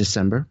coming in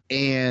December.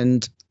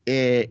 And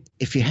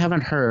if you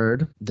haven't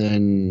heard,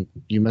 then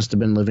you must have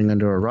been living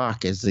under a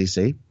rock, as they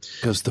say.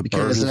 Because the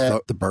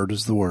bird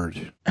is the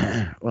word.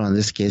 Well, in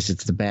this case,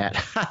 it's the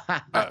bat.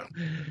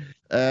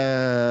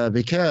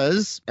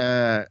 Because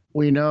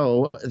we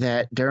know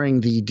that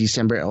during the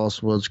December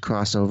Elseworlds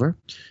crossover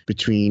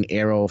between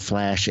Arrow,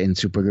 Flash, and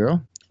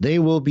Supergirl, they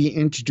will be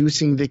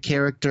introducing the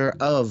character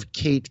of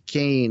Kate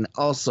Kane,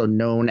 also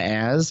known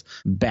as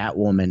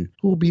Batwoman,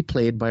 who will be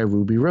played by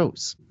Ruby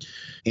Rose.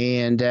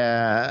 And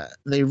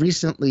they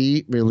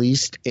recently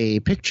released a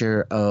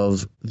picture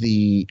of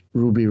the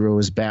Ruby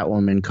Rose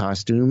Batwoman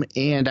costume,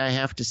 and I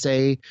have to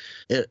say,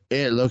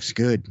 it looks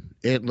good.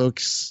 It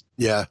looks...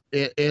 Yeah.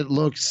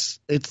 It's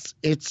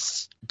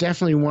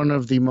definitely one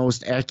of the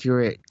most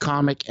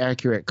comic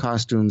accurate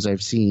costumes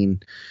I've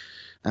seen.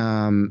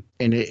 And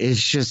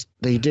it's just,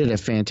 they did a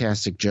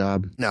fantastic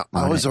job. Now,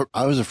 I was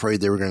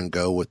afraid they were going to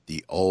go with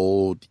the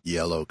old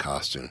yellow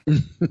costume,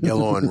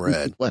 yellow and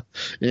red.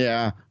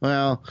 Yeah,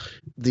 well,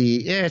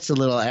 it's a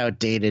little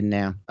outdated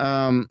now.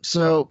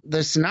 So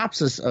the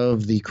synopsis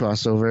of the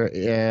crossover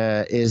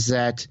is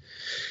that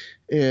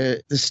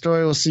the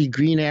story will see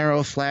Green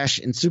Arrow, Flash,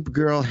 and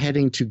Supergirl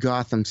heading to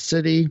Gotham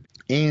City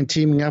and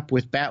teaming up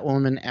with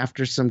Batwoman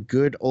after some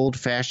good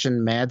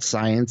old-fashioned mad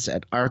science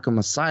at Arkham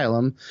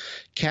Asylum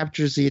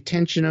captures the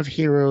attention of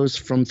heroes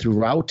from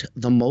throughout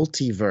the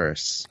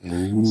multiverse.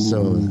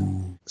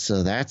 Ooh.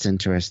 So that's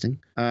interesting.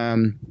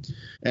 And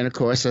of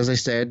course, as I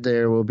said,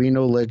 there will be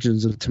no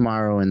Legends of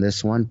Tomorrow in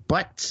this one,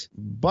 but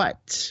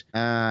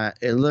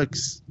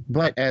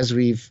as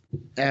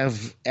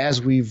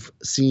we've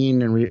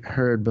seen and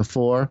heard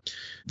before,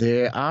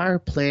 they are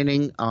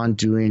planning on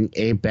doing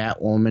a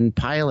Batwoman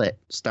pilot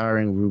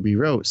starring Ruby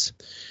Rose.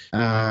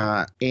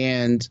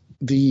 And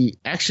the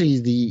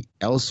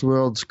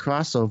Elseworlds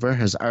crossover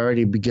has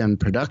already begun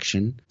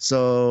production,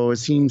 so it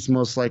seems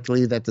most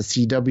likely that the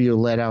CW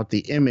let out the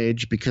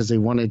image because they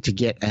wanted to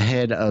get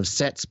ahead of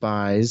set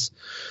spies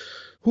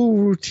who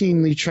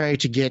routinely try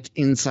to get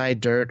inside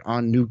dirt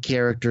on new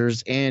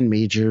characters and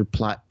major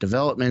plot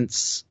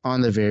developments on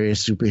the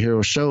various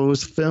superhero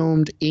shows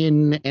filmed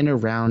in and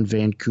around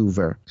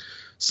Vancouver.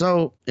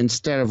 So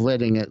instead of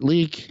letting it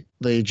leak,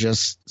 they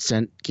just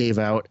gave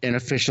out an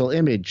official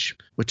image,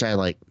 which I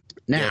like.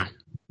 Now,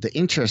 the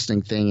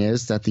interesting thing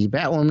is that the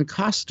Batwoman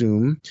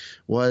costume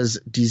was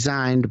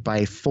designed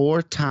by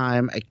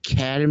 4-time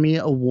Academy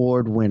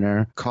Award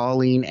winner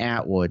Colleen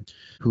Atwood,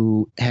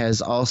 who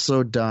has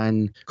also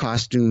done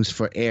costumes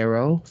for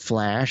Arrow,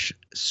 Flash,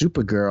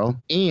 Supergirl,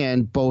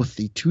 and both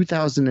the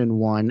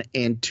 2001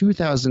 and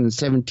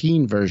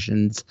 2017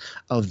 versions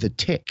of The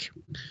Tick.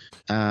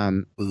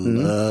 Love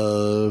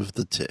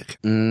The Tick.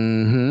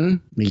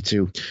 Me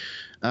too.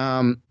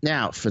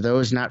 Now, for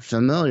those not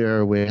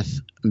familiar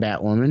with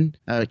Batwoman,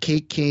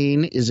 Kate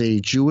Kane is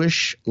a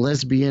Jewish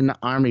lesbian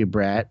army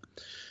brat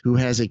who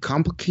has a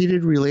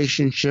complicated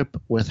relationship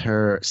with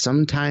her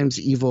sometimes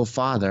evil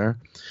father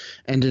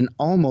and an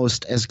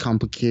almost as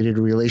complicated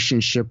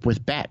relationship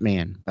with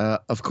Batman.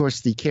 Of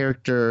course, the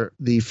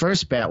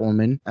first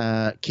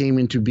Batwoman, came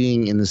into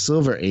being in the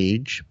Silver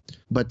Age,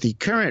 but the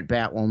current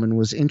Batwoman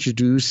was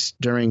introduced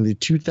during the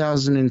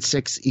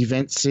 2006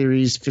 event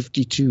series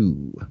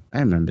 52. I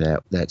remember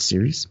that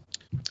series.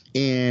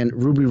 And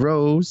Ruby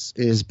Rose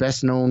is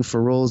best known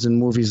for roles in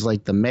movies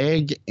like The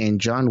Meg and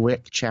John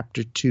Wick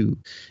Chapter 2.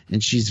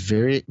 And she's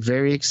very,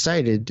 very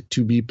excited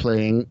to be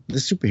playing the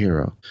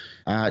superhero.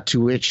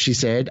 To which she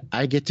said,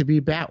 "I get to be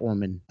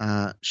Batwoman."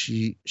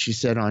 She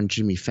said on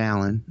Jimmy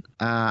Fallon.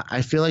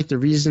 I feel like the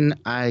reason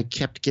I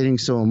kept getting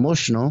so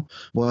emotional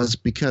was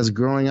because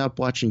growing up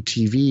watching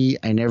TV,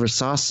 I never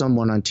saw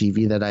someone on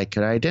TV that I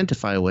could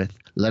identify with,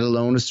 let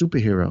alone a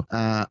superhero.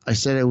 I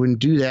said I wouldn't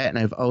do that, and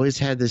I've always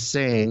had this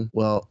saying,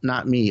 well,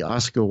 not me,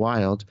 Oscar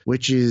Wilde,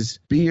 which is,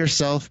 be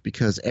yourself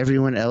because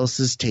everyone else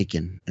is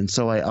taken. And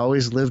so I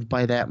always lived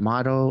by that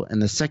motto,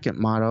 and the second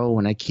motto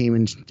when I came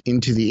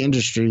into the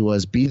industry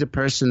was be the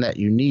person that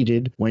you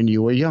needed when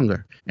you were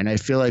younger. And I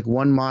feel like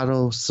one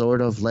motto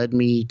sort of led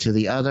me to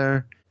the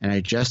other, and I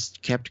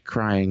just kept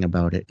crying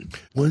about it.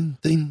 One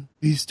thing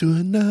leads to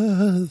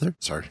another.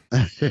 Sorry.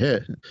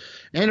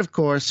 And of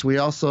course, we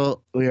are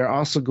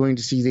also going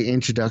to see the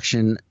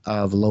introduction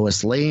of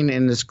Lois Lane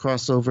in this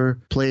crossover,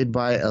 played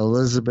by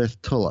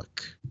Elizabeth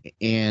Tulloch.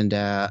 And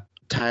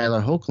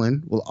Tyler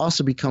Hoechlin will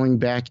also be coming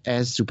back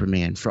as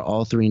Superman for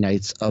all 3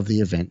 nights of the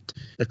event.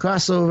 The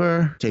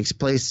crossover takes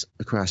place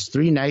across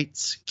 3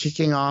 nights,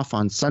 kicking off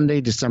on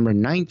Sunday, December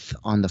 9th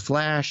on The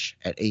Flash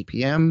at 8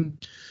 p.m.,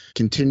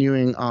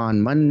 continuing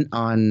on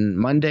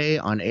Monday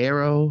on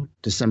Arrow,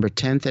 December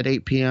 10th at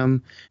 8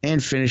 p.m.,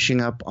 and finishing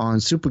up on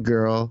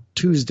Supergirl,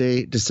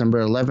 Tuesday,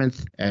 December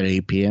 11th at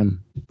 8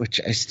 p.m., which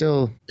it's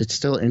still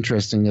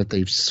interesting that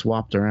they've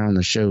swapped around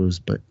the shows,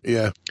 but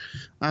yeah,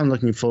 I'm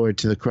looking forward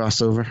to the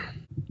crossover.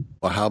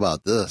 Well, how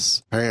about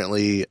this?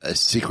 Apparently, a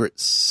Secret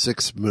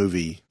Six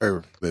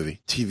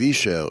TV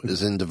show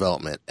is in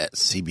development at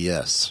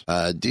CBS.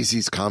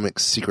 DC's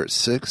Comics Secret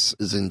Six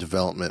is in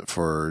development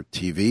for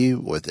TV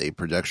with a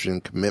production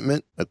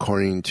commitment,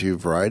 according to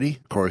Variety.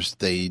 Of course,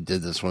 they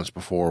did this once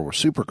before with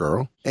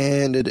Supergirl,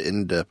 and it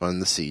ended up on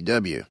the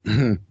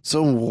CW.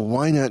 So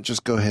why not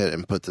just go ahead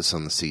and put this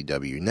on the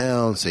CW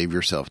now and save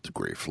yourself the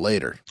grief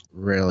later?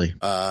 Really?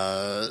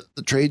 The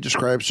trade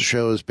describes the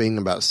show as being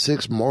about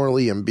 6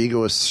 morally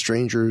ambiguous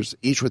strangers,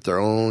 each with their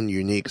own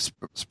unique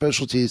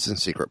specialties and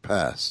secret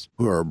pasts,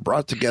 who are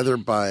brought together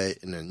by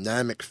an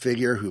enigmatic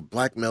figure who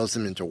blackmails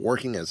them into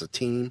working as a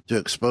team to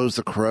expose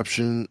the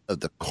corruption of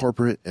the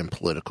corporate and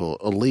political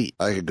elite.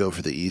 I could go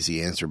for the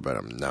easy answer, but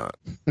I'm not.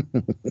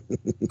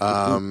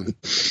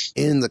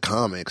 In the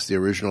comics, the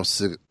original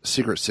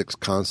Secret Six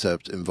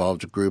concept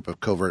involved a group of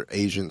covert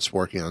agents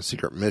working on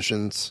secret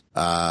missions,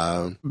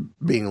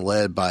 being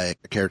led by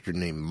a character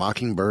named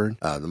Mockingbird.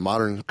 The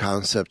modern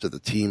concept of the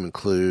team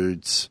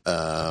includes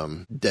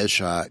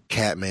Deadshot,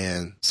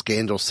 Catman,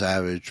 Scandal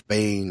Savage,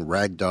 Bane,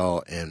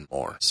 Ragdoll, and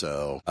more.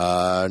 So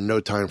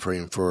no time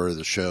frame for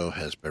the show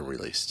has been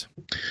released.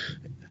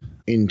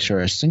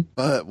 Interesting.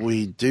 But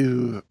we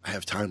do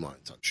have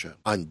timelines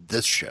on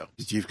this show.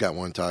 You've got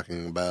one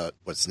talking about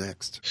what's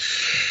next.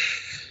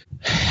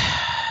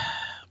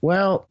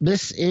 Well,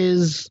 this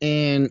is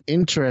an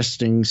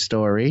interesting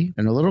story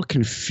and a little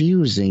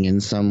confusing in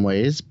some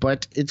ways,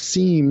 but it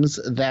seems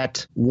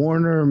that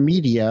Warner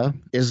Media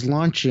is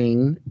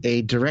launching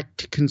a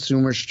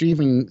direct-to-consumer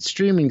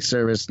streaming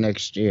service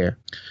next year.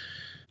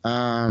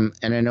 And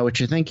I know what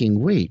you're thinking.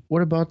 Wait,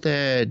 what about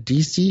the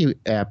DC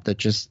app that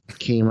just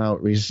came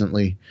out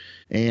recently?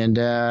 And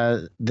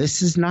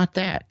this is not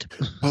that.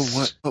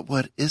 But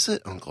what is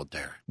it, Uncle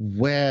Derek?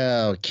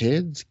 Well,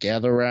 kids,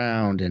 gather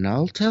around and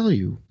I'll tell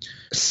you.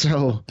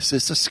 So, is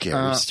this a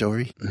scary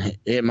story?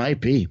 It might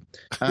be.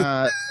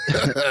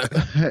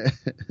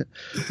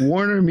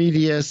 Warner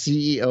Media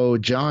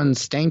CEO John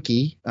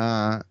Stankey,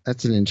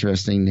 that's an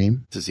interesting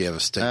name. Does he have a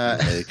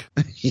stanky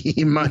leg?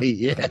 He might,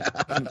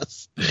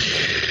 yes.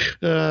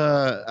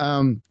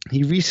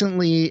 He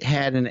recently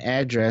had an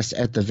address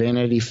at the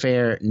Vanity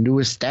Fair New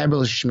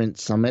Establishment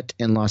Summit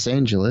in Los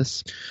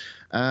Angeles,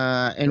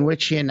 in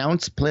which he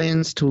announced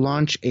plans to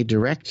launch a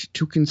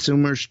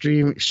direct-to-consumer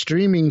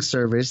streaming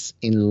service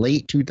in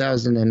late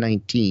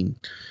 2019.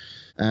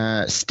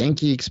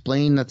 Stanky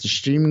explained that the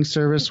streaming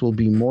service will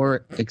be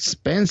more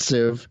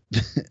expensive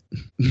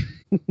than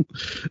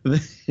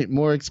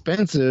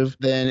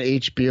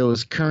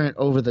HBO's current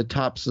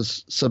over-the-top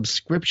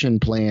subscription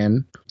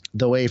plan,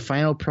 though a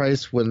final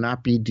price will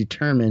not be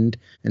determined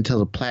until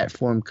the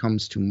platform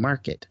comes to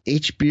market.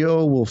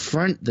 HBO will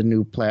front the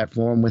new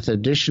platform with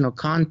additional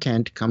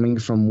content coming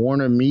from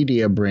Warner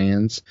Media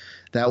brands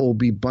that will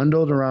be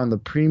bundled around the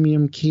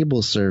premium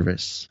cable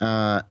service.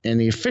 In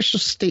the official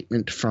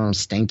statement from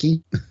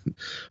Stanky,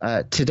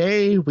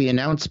 today we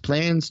announced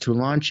plans to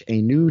launch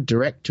a new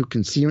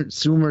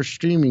direct-to-consumer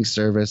streaming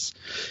service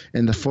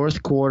in the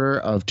fourth quarter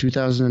of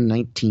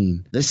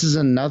 2019. This is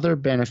another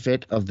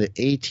benefit of the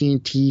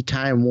AT&T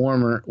Time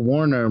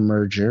Warner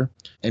merger,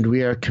 and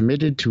we are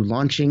committed to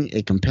launching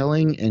a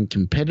compelling and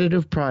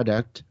competitive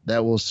product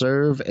that will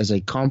serve as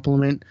a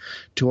complement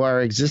to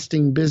our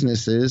existing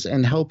businesses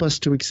and help us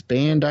to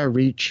expand our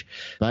reach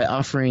by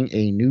offering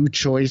a new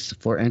choice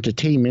for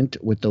entertainment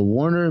with the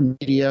Warner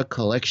Media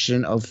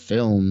collection of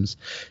films,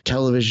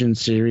 television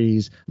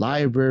series,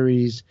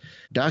 libraries,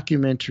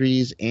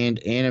 documentaries,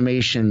 and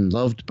animation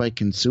loved by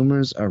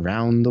consumers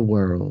around the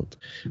world.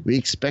 We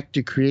expect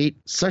to create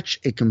such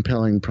a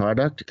compelling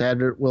product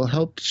that it will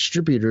help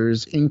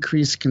distributors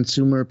increase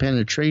consumer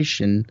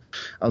penetration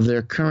of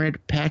their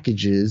current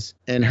packages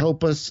and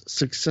help us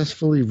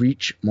successfully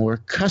reach more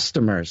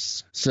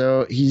customers.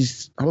 So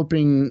he's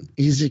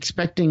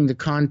expecting the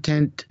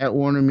content at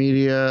Warner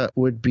Media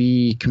would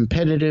be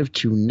competitive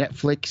to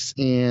Netflix,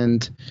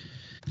 and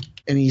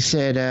he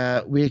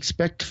said, we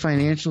expect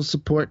financial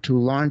support to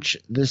launch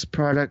this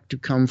product to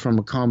come from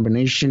a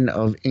combination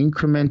of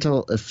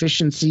incremental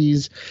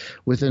efficiencies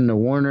within the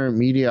Warner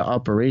Media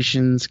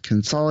operations,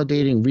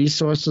 consolidating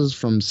resources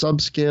from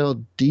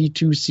subscale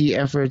D2C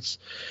efforts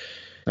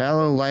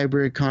Valid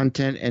library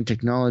content and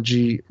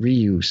technology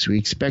reuse. We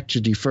expect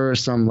to defer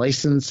some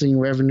licensing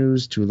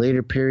revenues to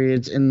later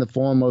periods in the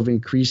form of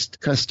increased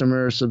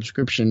customer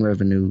subscription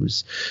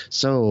revenues.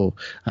 So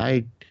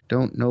I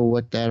don't know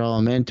what that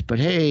all meant, but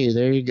hey,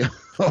 there you go.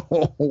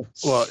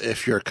 Well,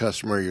 if you're a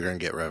customer, you're going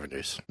to get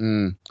revenues.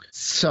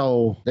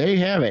 So there you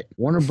have it.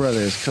 Warner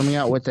Brothers coming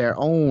out with their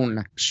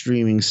own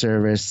streaming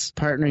service,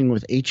 partnering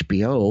with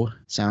HBO,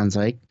 sounds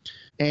like.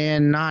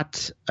 And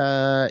not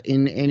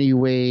in any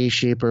way,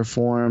 shape, or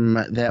form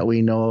that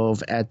we know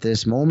of at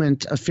this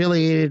moment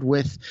affiliated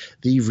with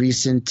the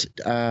recent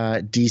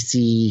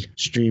DC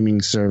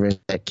streaming service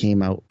that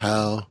came out.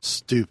 How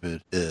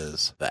stupid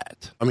is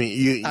that? I mean,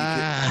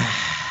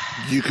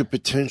 you could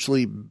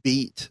potentially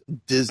beat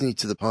Disney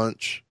to the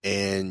punch,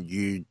 and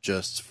you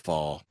just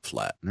fall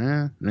flat.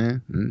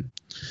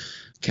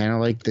 Kind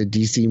of like the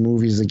DC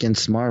movies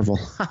against Marvel.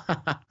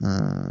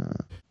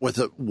 With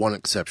one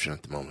exception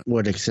at the moment.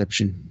 What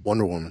exception?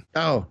 Wonder Woman.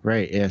 Oh,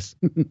 right, yes.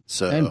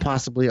 And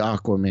possibly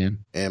Aquaman.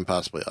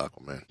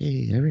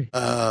 Hey, all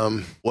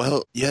right.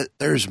 Well, yeah,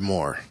 there's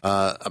more.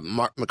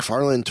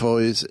 McFarlane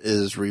Toys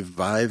is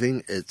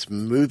reviving its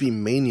Movie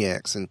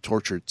Maniacs and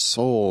Tortured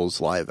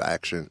Souls live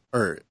action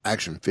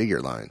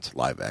figure lines.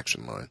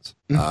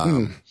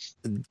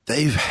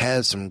 They've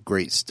had some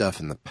great stuff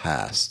in the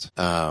past.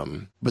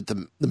 But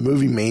the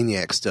Movie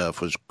Maniac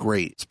stuff was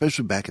great,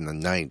 especially back in the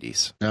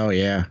 90s. Oh,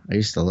 yeah. I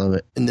used to love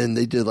it. And then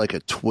they did like a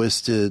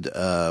twisted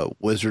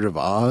Wizard of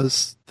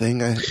Oz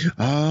thing.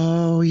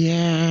 Oh,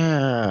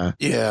 yeah.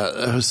 Yeah,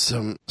 that was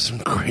some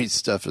great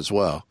stuff as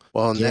well.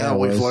 Well, now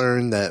we've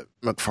learned that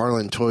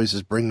McFarlane Toys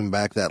is bringing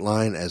back that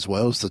line as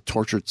well as the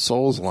Tortured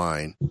Souls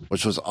line,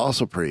 which was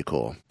also pretty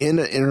cool. In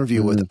an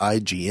interview with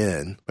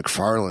IGN,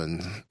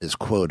 McFarlane is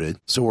quoted,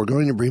 "So we're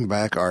going to bring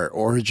back our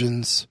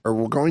origins, or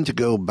we're going to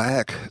go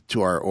back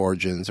to our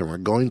origins, and we're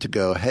going to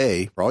go,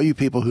 hey, for all you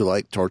people who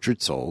like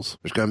Tortured Souls,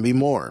 there's going to be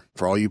more.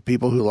 For all you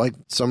people who like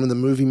some of the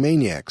Movie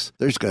Maniacs,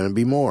 there's going to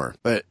be more.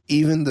 But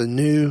even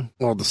the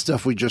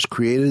stuff we just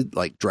created,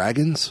 like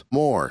Dragons,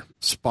 more.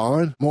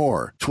 Spawn,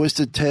 more.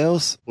 Twisted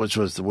Tales, which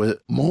was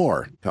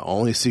more. Can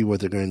only see what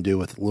they're going to do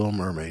with Little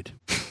Mermaid."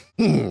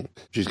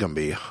 She's going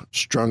to be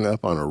strung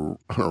up on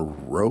a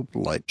rope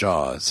like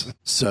Jaws.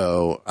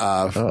 So,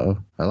 I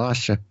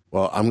lost you.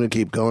 Well, I'm going to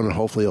keep going, and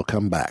hopefully it'll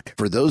come back.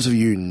 For those of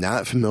you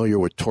not familiar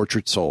with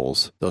Tortured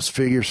Souls, those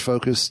figures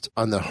focused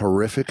on the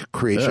horrific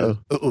creation.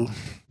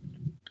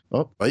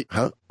 Oh, wait,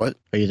 huh? What?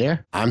 Are you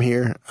there? I'm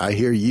here. I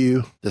hear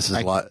you. This is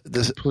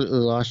completely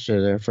lost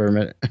you there for a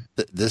minute.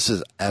 This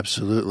is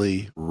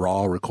absolutely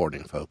raw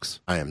recording,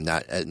 folks. I am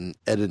not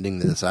editing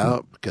this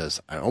out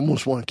because I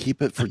almost want to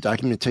keep it for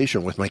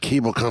documentation with my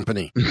cable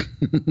company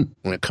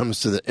when it comes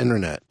to the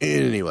internet.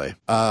 Anyway,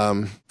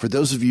 for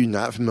those of you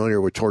not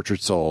familiar with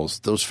Tortured Souls,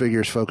 those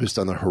figures focused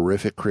on the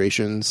horrific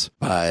creations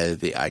by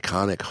the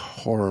iconic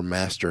horror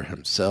master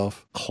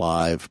himself,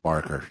 Clive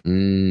Barker,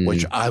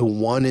 which I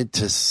wanted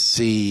to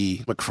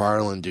see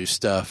McFarlane do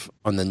stuff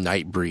on the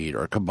Nightbreed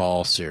or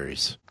Cabal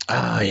series.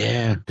 Oh,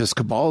 yeah. Because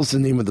Cabal is the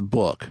name of the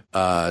book.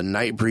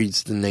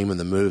 Nightbreed's the name of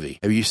the movie.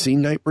 Have you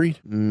seen Nightbreed?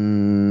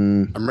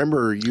 I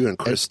remember you and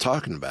Chris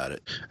talking about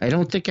it. I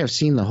don't think I've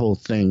seen the whole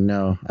thing,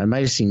 no. I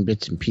might have seen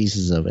bits and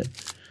pieces of it.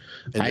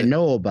 And I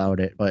know about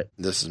it, but...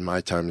 This is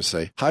my time to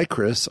say, hi,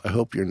 Chris. I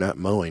hope you're not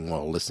mowing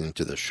while listening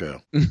to the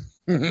show.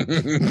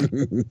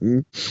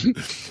 And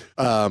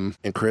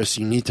Chris,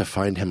 you need to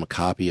find him a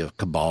copy of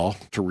Cabal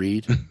to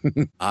read.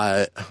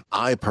 I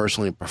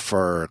personally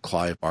prefer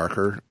Clive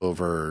Barker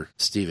over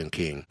Stephen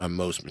King on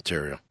most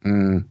material.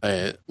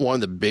 One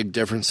of the big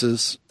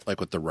differences, like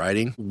with the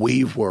writing,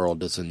 Weave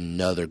World is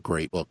another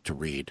great book to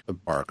read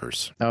of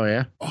Barker's. Oh,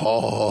 yeah?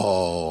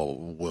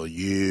 Oh, will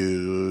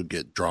you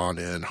get drawn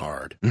in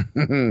hard?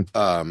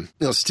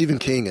 Stephen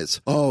King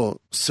is,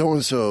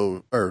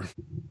 so-and-so, or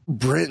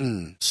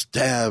Britton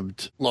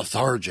stabbed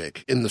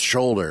Lethargic in the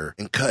shoulder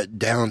and cut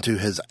down to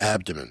his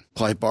abdomen.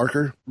 Clive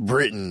Barker,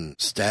 Britton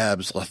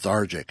stabs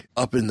Lethargic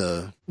up in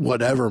the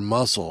whatever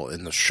muscle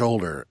in the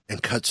shoulder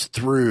and cuts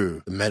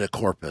through the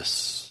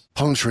metacarpus,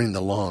 puncturing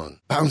the lung,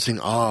 bouncing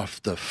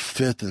off the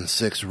 5th and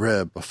 6th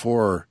rib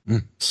before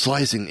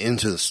slicing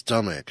into the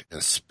stomach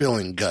and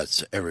spilling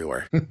guts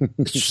everywhere.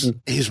 It's just,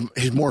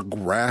 he's more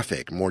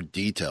graphic, more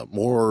detailed,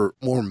 more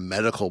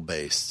medical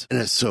based,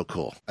 and it's so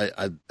cool.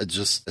 I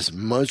just as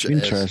much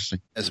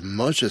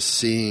as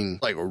seeing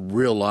like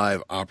real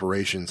live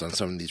operations on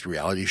some of these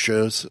reality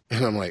shows,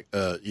 and I'm like,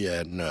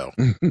 no.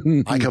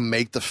 I can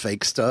make the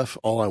fake stuff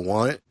all I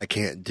want. I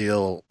can't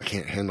handle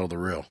the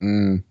real.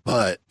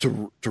 But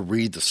to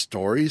read the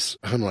stories,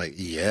 I'm like,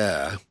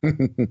 yeah.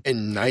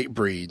 In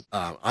Nightbreed,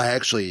 I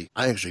actually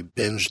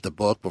binged the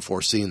book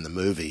before seeing the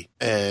movie,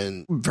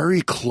 and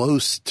very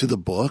close to the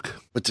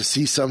book, but to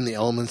see some of the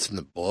elements in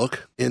the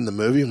book in the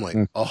movie, I'm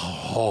like,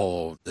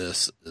 oh,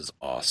 this is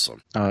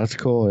awesome. Oh, that's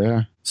cool.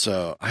 Yeah.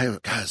 So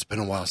it's been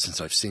a while since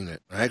I've seen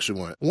it. I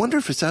actually wonder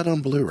if it's out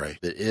on Blu-ray.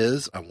 If it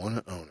is, I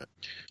want to own it.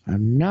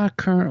 I'm not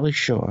currently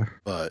sure.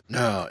 But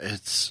no,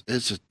 it's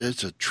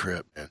a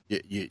trip, man.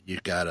 You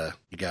gotta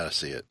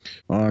see it.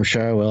 Well, I'm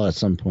sure I will at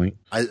some point.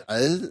 I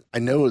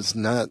know it's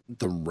not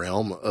the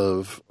realm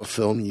of a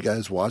film you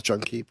guys watch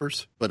on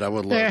Keepers, but I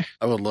would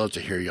love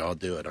to hear y'all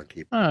do it on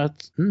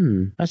Keepers.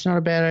 That's not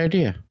a bad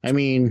idea. I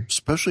mean,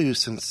 especially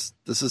since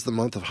this is the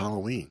month of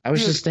Halloween. I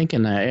was just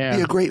thinking that. Yeah,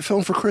 be a great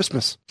film for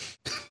Christmas.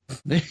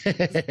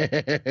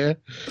 It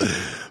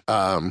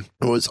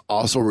was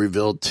also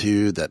revealed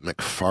too that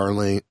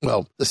McFarlane,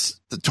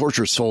 the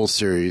Torture Soul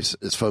series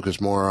is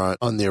focused more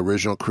on the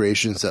original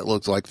creations that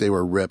looked like they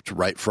were ripped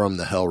right from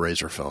the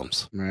Hellraiser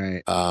films.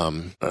 Right.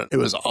 It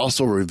was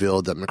also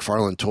revealed that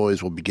McFarlane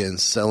Toys will begin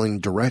selling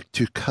direct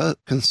to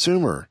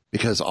consumer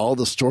because all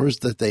the stores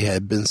that they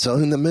had been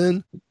selling them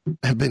in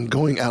have been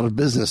going out of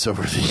business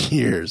over the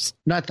years.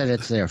 Not that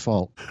it's their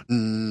fault.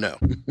 No.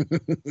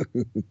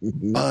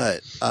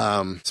 But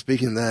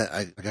speaking of that,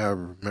 I gotta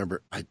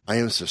remember I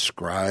am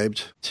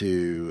subscribed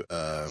to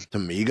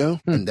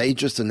Mego, and they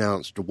just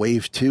announced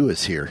Wave 2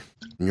 is here.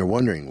 And you're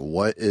wondering,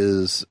 what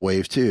is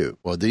Wave 2?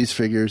 Well, these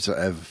figures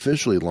have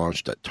officially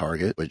launched at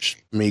Target, which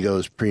Mego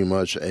is pretty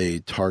much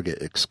a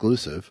Target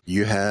exclusive.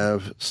 You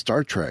have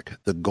Star Trek,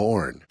 The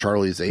Gorn,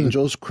 Charlie's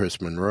Angels, Chris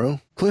Monroe,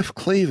 Cliff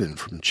Clavin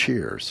from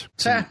Cheers,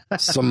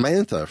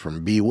 Samantha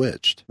from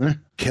Bewitched,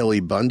 Kelly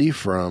Bundy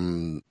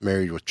from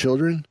Married with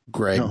Children,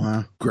 Greg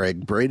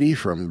Brady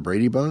from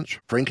Brady Bunch,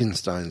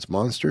 Frankenstein's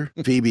Monster,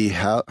 Phoebe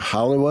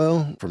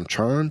Halliwell from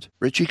Charmed,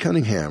 Richie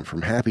Cunningham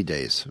from Happy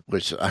Days,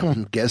 which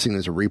I'm guessing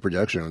is a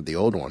reproduction of the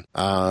old one,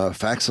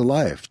 Facts of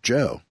Life,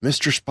 Joe,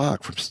 Mr.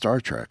 Spock from Star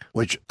Trek,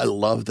 which I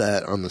love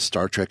that on the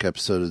Star Trek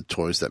episode of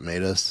Toys That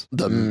Made Us,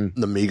 the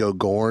Mego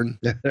Gorn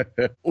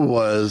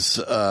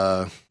was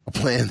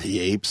Planet of the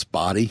Apes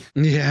body.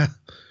 Yeah.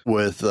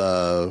 With,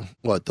 the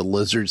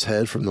lizard's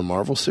head from the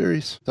Marvel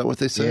series? Is that what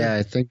they say? Yeah,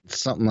 I think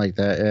something like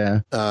that, yeah.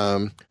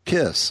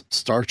 Kiss,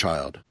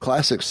 Starchild,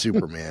 Classic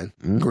Superman,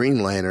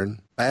 Green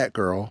Lantern,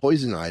 Batgirl,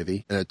 Poison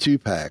Ivy, and a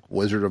 2-pack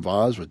Wizard of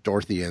Oz with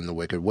Dorothy and the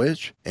Wicked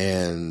Witch,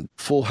 and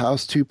Full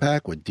House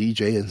 2-pack with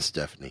DJ and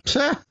Stephanie.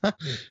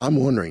 I'm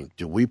wondering,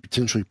 do we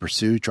potentially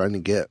pursue trying to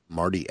get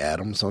Marty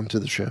Adams onto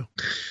the show?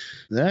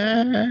 That's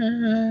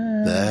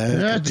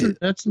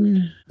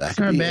not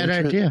a bad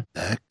idea.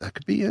 That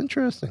could be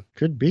interesting.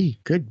 Could be.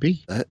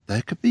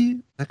 That could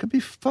be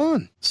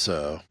fun.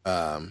 So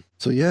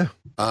yeah.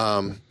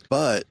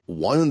 But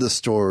one of the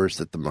stores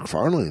that the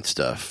McFarlane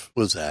stuff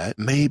was at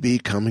may be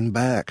coming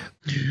back.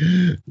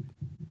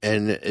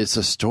 And it's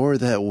a store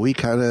that we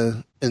kind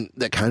of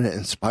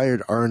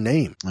inspired our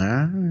name.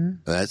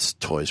 That's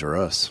Toys R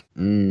Us.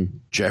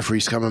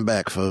 Jeffrey's coming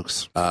back,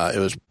 folks.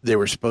 They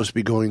were supposed to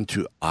be going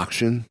to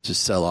auction to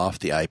sell off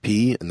the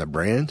IP and the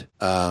brand,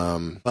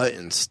 but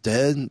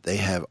instead they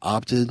have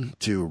opted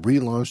to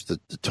relaunch the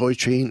toy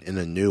chain in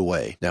a new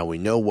way. Now we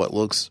know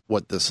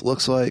what this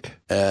looks like,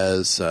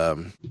 as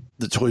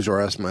the Toys R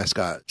Us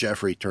mascot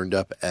Jeffrey turned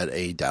up at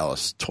a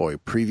Dallas toy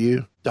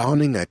preview,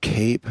 donning a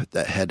cape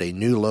that had a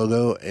new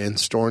logo and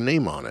store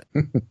name on it.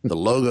 The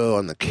logo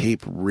on the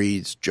cape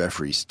reads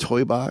Jeffrey's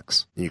Toy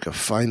Box. You can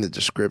find the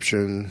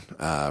description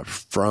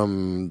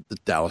from the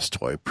Dallas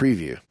Toy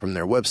Preview from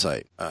their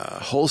website.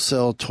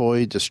 Wholesale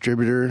toy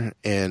distributor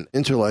and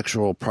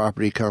intellectual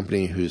property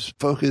company whose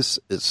focus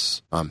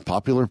is on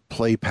popular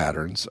play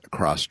patterns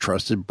across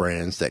trusted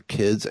brands that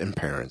kids and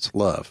parents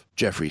love.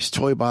 Jeffrey's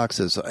Toy Box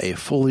is a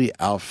fully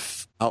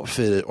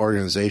outfitted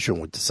organization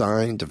with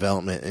design,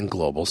 development, and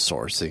global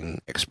sourcing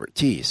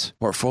expertise.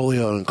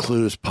 Portfolio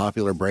includes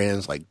popular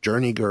brands like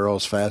Journey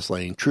Girls,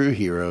 Fastlane, True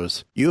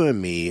Heroes, You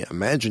and Me,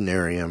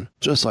 Imaginarium,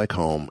 Just Like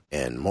Home,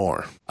 and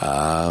more.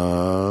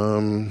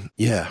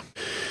 Yeah.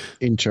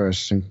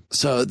 Interesting.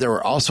 So there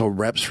were also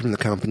reps from the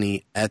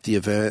company at the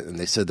event, and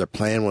they said their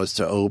plan was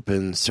to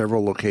open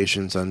several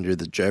locations under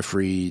the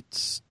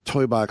Jeffrey's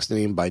Toy Box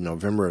name by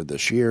November of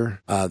this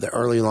year. The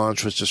early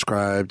launch was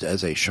described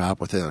as a shop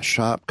within a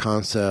shop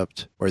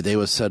concept where they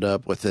would set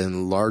up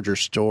within larger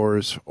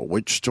stores.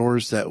 Which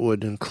stores that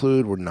would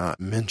include were not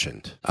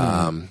mentioned.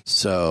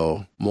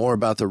 So more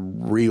about the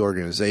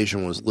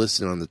reorganization was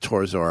listed on the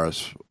Toys R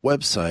Us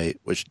website,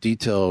 which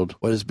detailed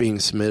what is being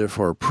submitted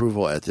for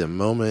approval at the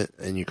moment,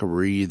 and you can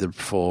read the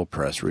full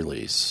press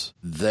release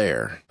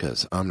there,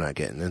 because I'm not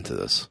getting into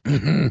this.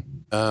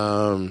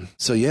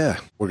 So yeah,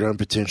 we're going to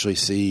potentially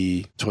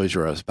see Toys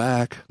R Us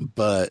back,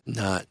 but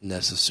not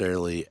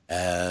necessarily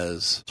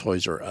as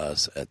Toys R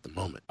Us at the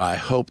moment. I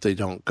hope they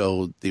don't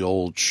go the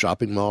old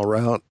shopping mall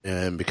route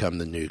and become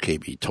the new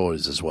KB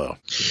Toys as well.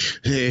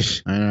 I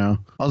know.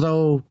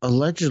 Although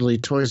allegedly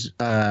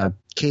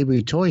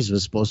KB Toys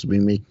was supposed to be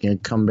making a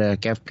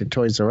comeback after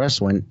Toys R Us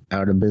went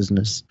out of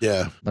business.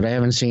 Yeah. But I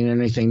haven't seen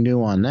anything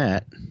new on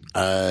that.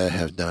 I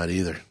have not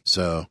either.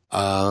 So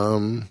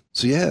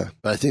yeah.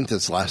 But I think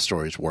this last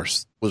story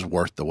was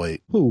worth the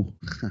wait. Ooh.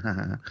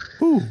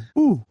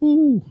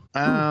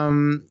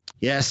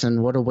 Yes,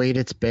 and what a wait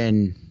it's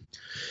been.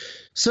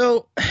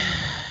 So,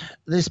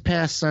 this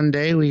past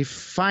Sunday, we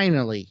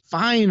finally,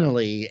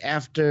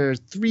 after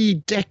 3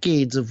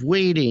 decades of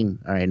waiting,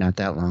 all right, not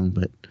that long,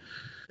 but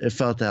it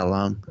felt that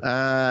long,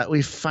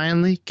 we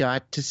finally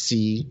got to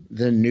see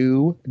the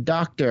new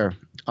Doctor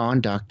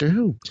on Doctor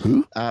Who.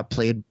 Who?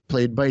 Played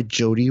by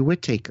Jodie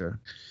Whittaker.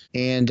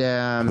 And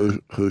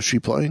who's she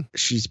playing?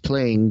 She's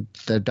playing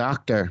the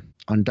Doctor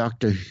on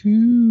Doctor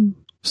Who.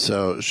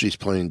 So she's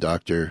playing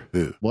Doctor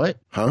Who. What?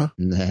 Huh?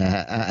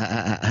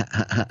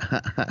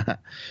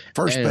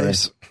 First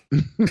base.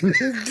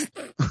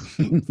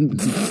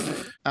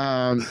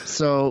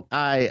 So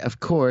I, of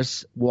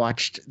course,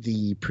 watched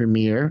the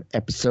premiere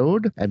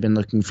episode. I've been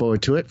looking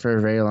forward to it for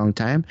a very long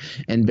time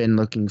and been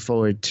looking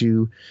forward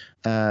to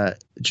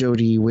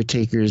Jodie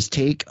Whittaker's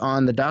take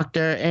on the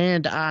Doctor,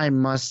 and I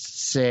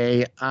must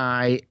say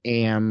I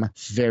am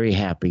very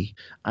happy.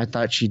 I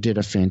thought she did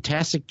a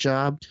fantastic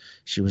job.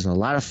 She was a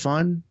lot of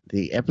fun.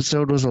 The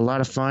episode was a lot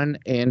of fun,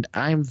 and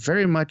I'm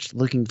very much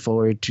looking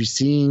forward to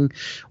seeing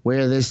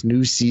where this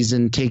new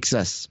season takes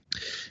us.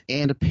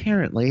 And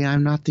apparently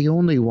I'm not the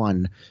only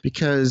one,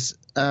 because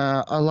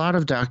a lot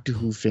of Doctor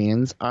Who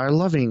fans are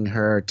loving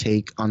her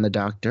take on the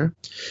Doctor.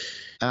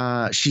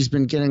 She's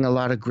been getting a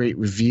lot of great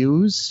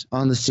reviews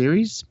on the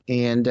series,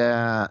 and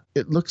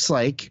it looks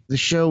like the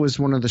show is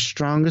one of the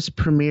strongest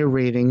premiere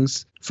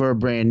ratings for a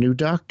brand new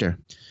Doctor.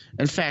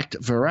 In fact,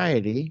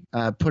 Variety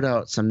put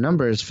out some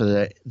numbers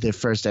for the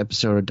first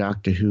episode of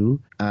Doctor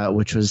Who,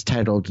 which was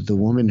titled The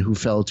Woman Who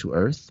Fell to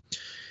Earth.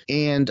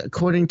 And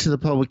according to the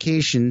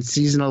publication,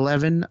 season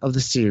 11 of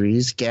the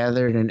series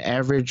gathered an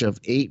average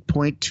of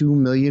 8.2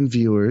 million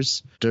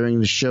viewers during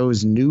the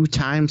show's new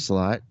time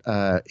slot.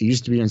 It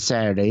used to be on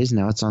Saturdays,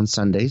 now it's on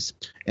Sundays.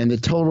 And the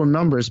total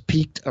numbers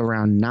peaked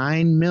around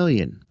 9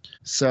 million.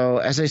 So,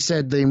 as I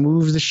said, they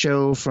moved the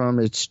show from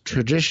its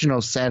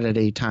traditional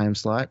Saturday time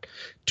slot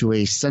to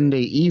a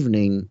Sunday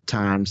evening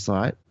time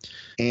slot.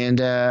 And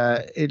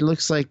it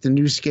looks like the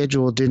new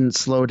schedule didn't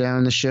slow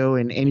down the show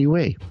in any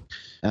way.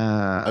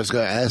 I was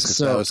going to ask if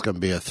that was going to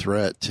be a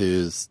threat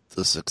to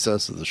the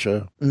success of the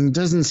show. It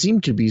doesn't seem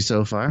to be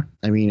so far.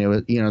 I mean, it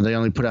was, they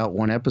only put out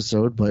one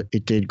episode, but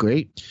it did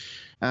great.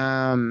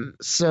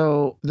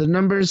 So the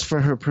numbers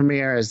for her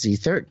premiere as the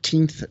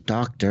 13th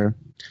Doctor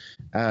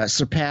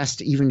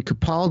surpassed even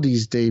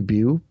Capaldi's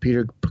debut,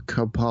 Peter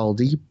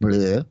Capaldi,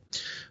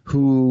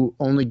 who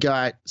only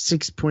got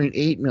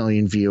 6.8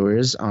 million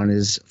viewers on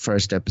his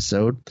first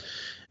episode.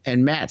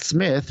 And Matt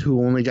Smith,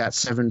 who only got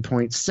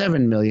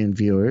 7.7 million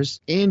viewers,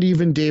 and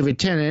even David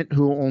Tennant,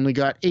 who only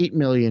got 8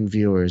 million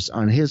viewers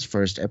on his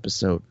first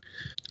episode.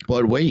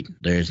 But wait,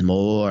 there's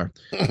more.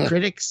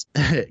 Critics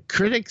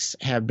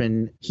have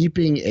been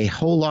heaping a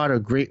whole lot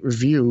of great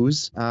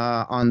reviews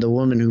on The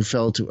Woman Who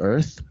Fell to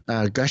Earth,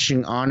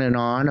 gushing on and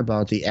on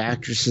about the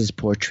actress's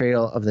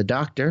portrayal of the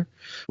Doctor,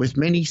 with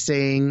many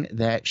saying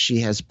that she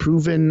has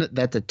proven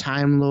that the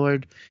Time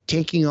Lord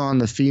taking on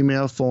the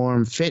female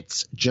form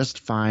fits just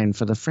fine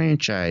for the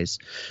franchise,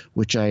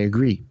 which I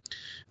agree.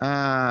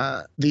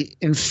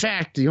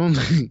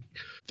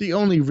 The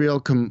only real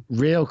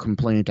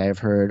complaint I've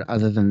heard,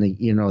 other than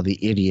the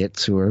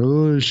idiots who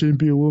are, it shouldn't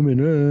be a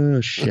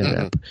woman, shut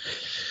up.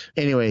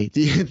 Anyway,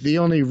 the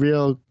only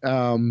real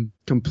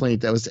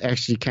complaint that was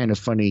actually kind of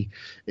funny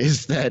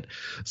is that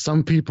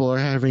some people are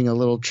having a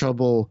little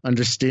trouble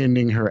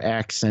understanding her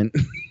accent,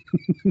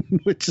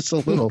 which is a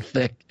little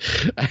thick.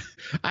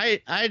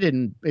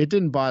 It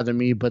didn't bother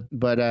me, but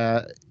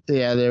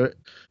yeah,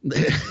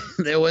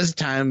 there was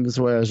times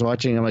where I was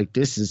watching, I'm like,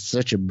 this is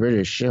such a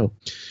British show.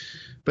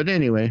 But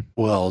anyway.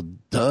 Well,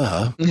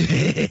 duh.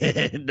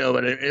 No,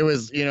 but it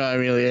was,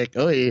 like,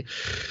 oh, yeah.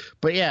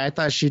 But yeah, I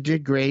thought she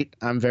did great.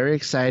 I'm very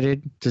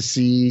excited to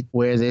see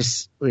where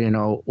this,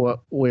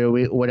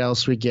 what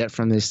else we get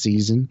from this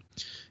season,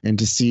 and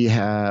to see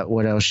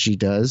what else she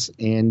does.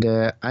 And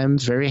I'm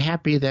very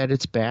happy that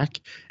it's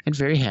back, and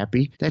very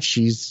happy that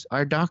she's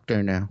our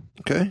Doctor now.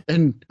 Okay.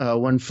 And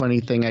one funny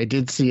thing, I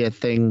did see a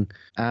thing.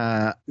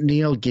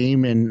 Neil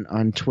Gaiman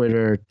on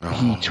Twitter,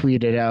 he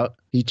tweeted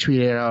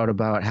out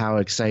about how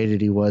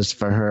excited he was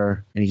for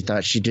her, and he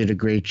thought she did a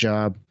great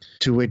job.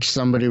 To which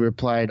somebody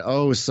replied,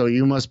 "Oh, so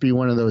you must be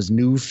one of those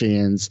new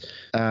fans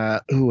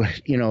who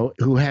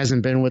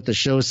hasn't been with the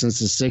show since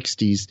the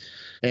 '60s."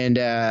 And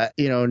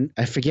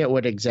I forget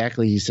what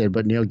exactly he said,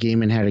 but Neil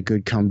Gaiman had a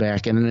good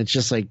comeback. And then it's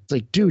just like,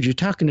 dude, you're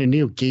talking to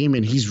Neil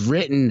Gaiman. He's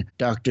written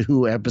Doctor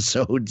Who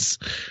episodes.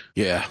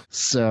 Yeah.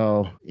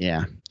 So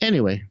yeah.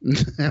 Anyway,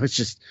 that was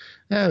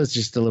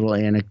just a little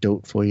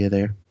anecdote for you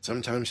there.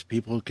 Sometimes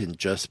people can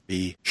just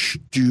be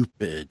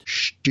stupid.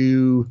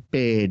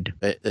 Stupid.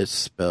 It's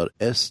spelled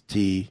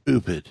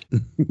stupid.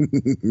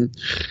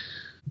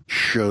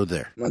 Show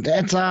there. Well,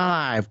 that's all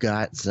I've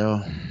got.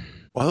 So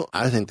Well,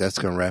 I think that's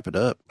going to wrap it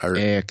up.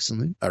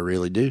 Excellent. I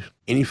really do.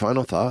 Any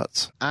final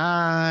thoughts?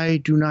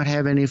 I do not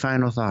have any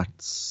final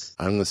thoughts.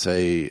 I'm going to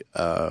say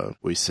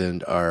we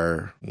send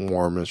our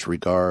warmest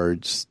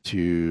regards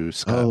to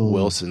Scott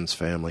Wilson's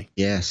family.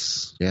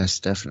 Yes,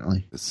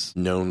 definitely. It's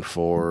known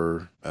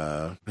for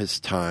his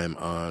time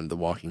on The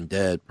Walking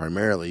Dead,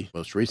 primarily.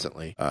 Most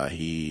recently,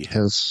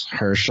 his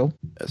Herschel.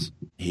 Yes,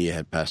 he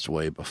had passed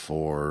away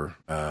before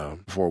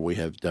we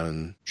have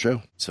done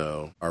show.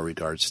 So our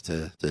regards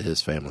to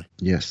his family.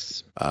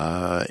 Yes.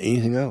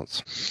 Anything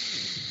else?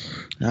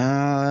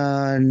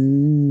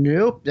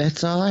 Nope.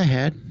 That's all I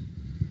had.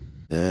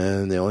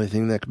 And the only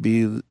thing that could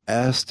be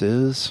asked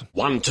is,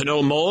 want to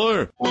know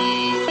more?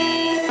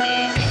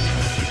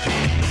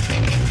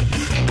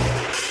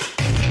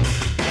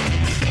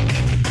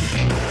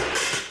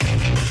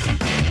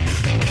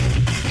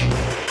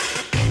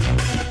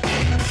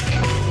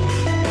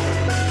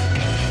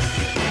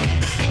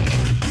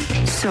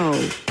 So,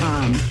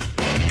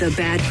 the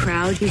bad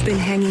crowd you've been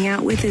hanging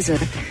out with is a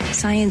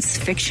science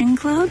fiction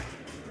club?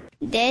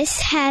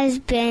 This has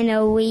been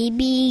a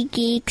Weeby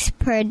Geeks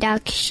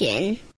production.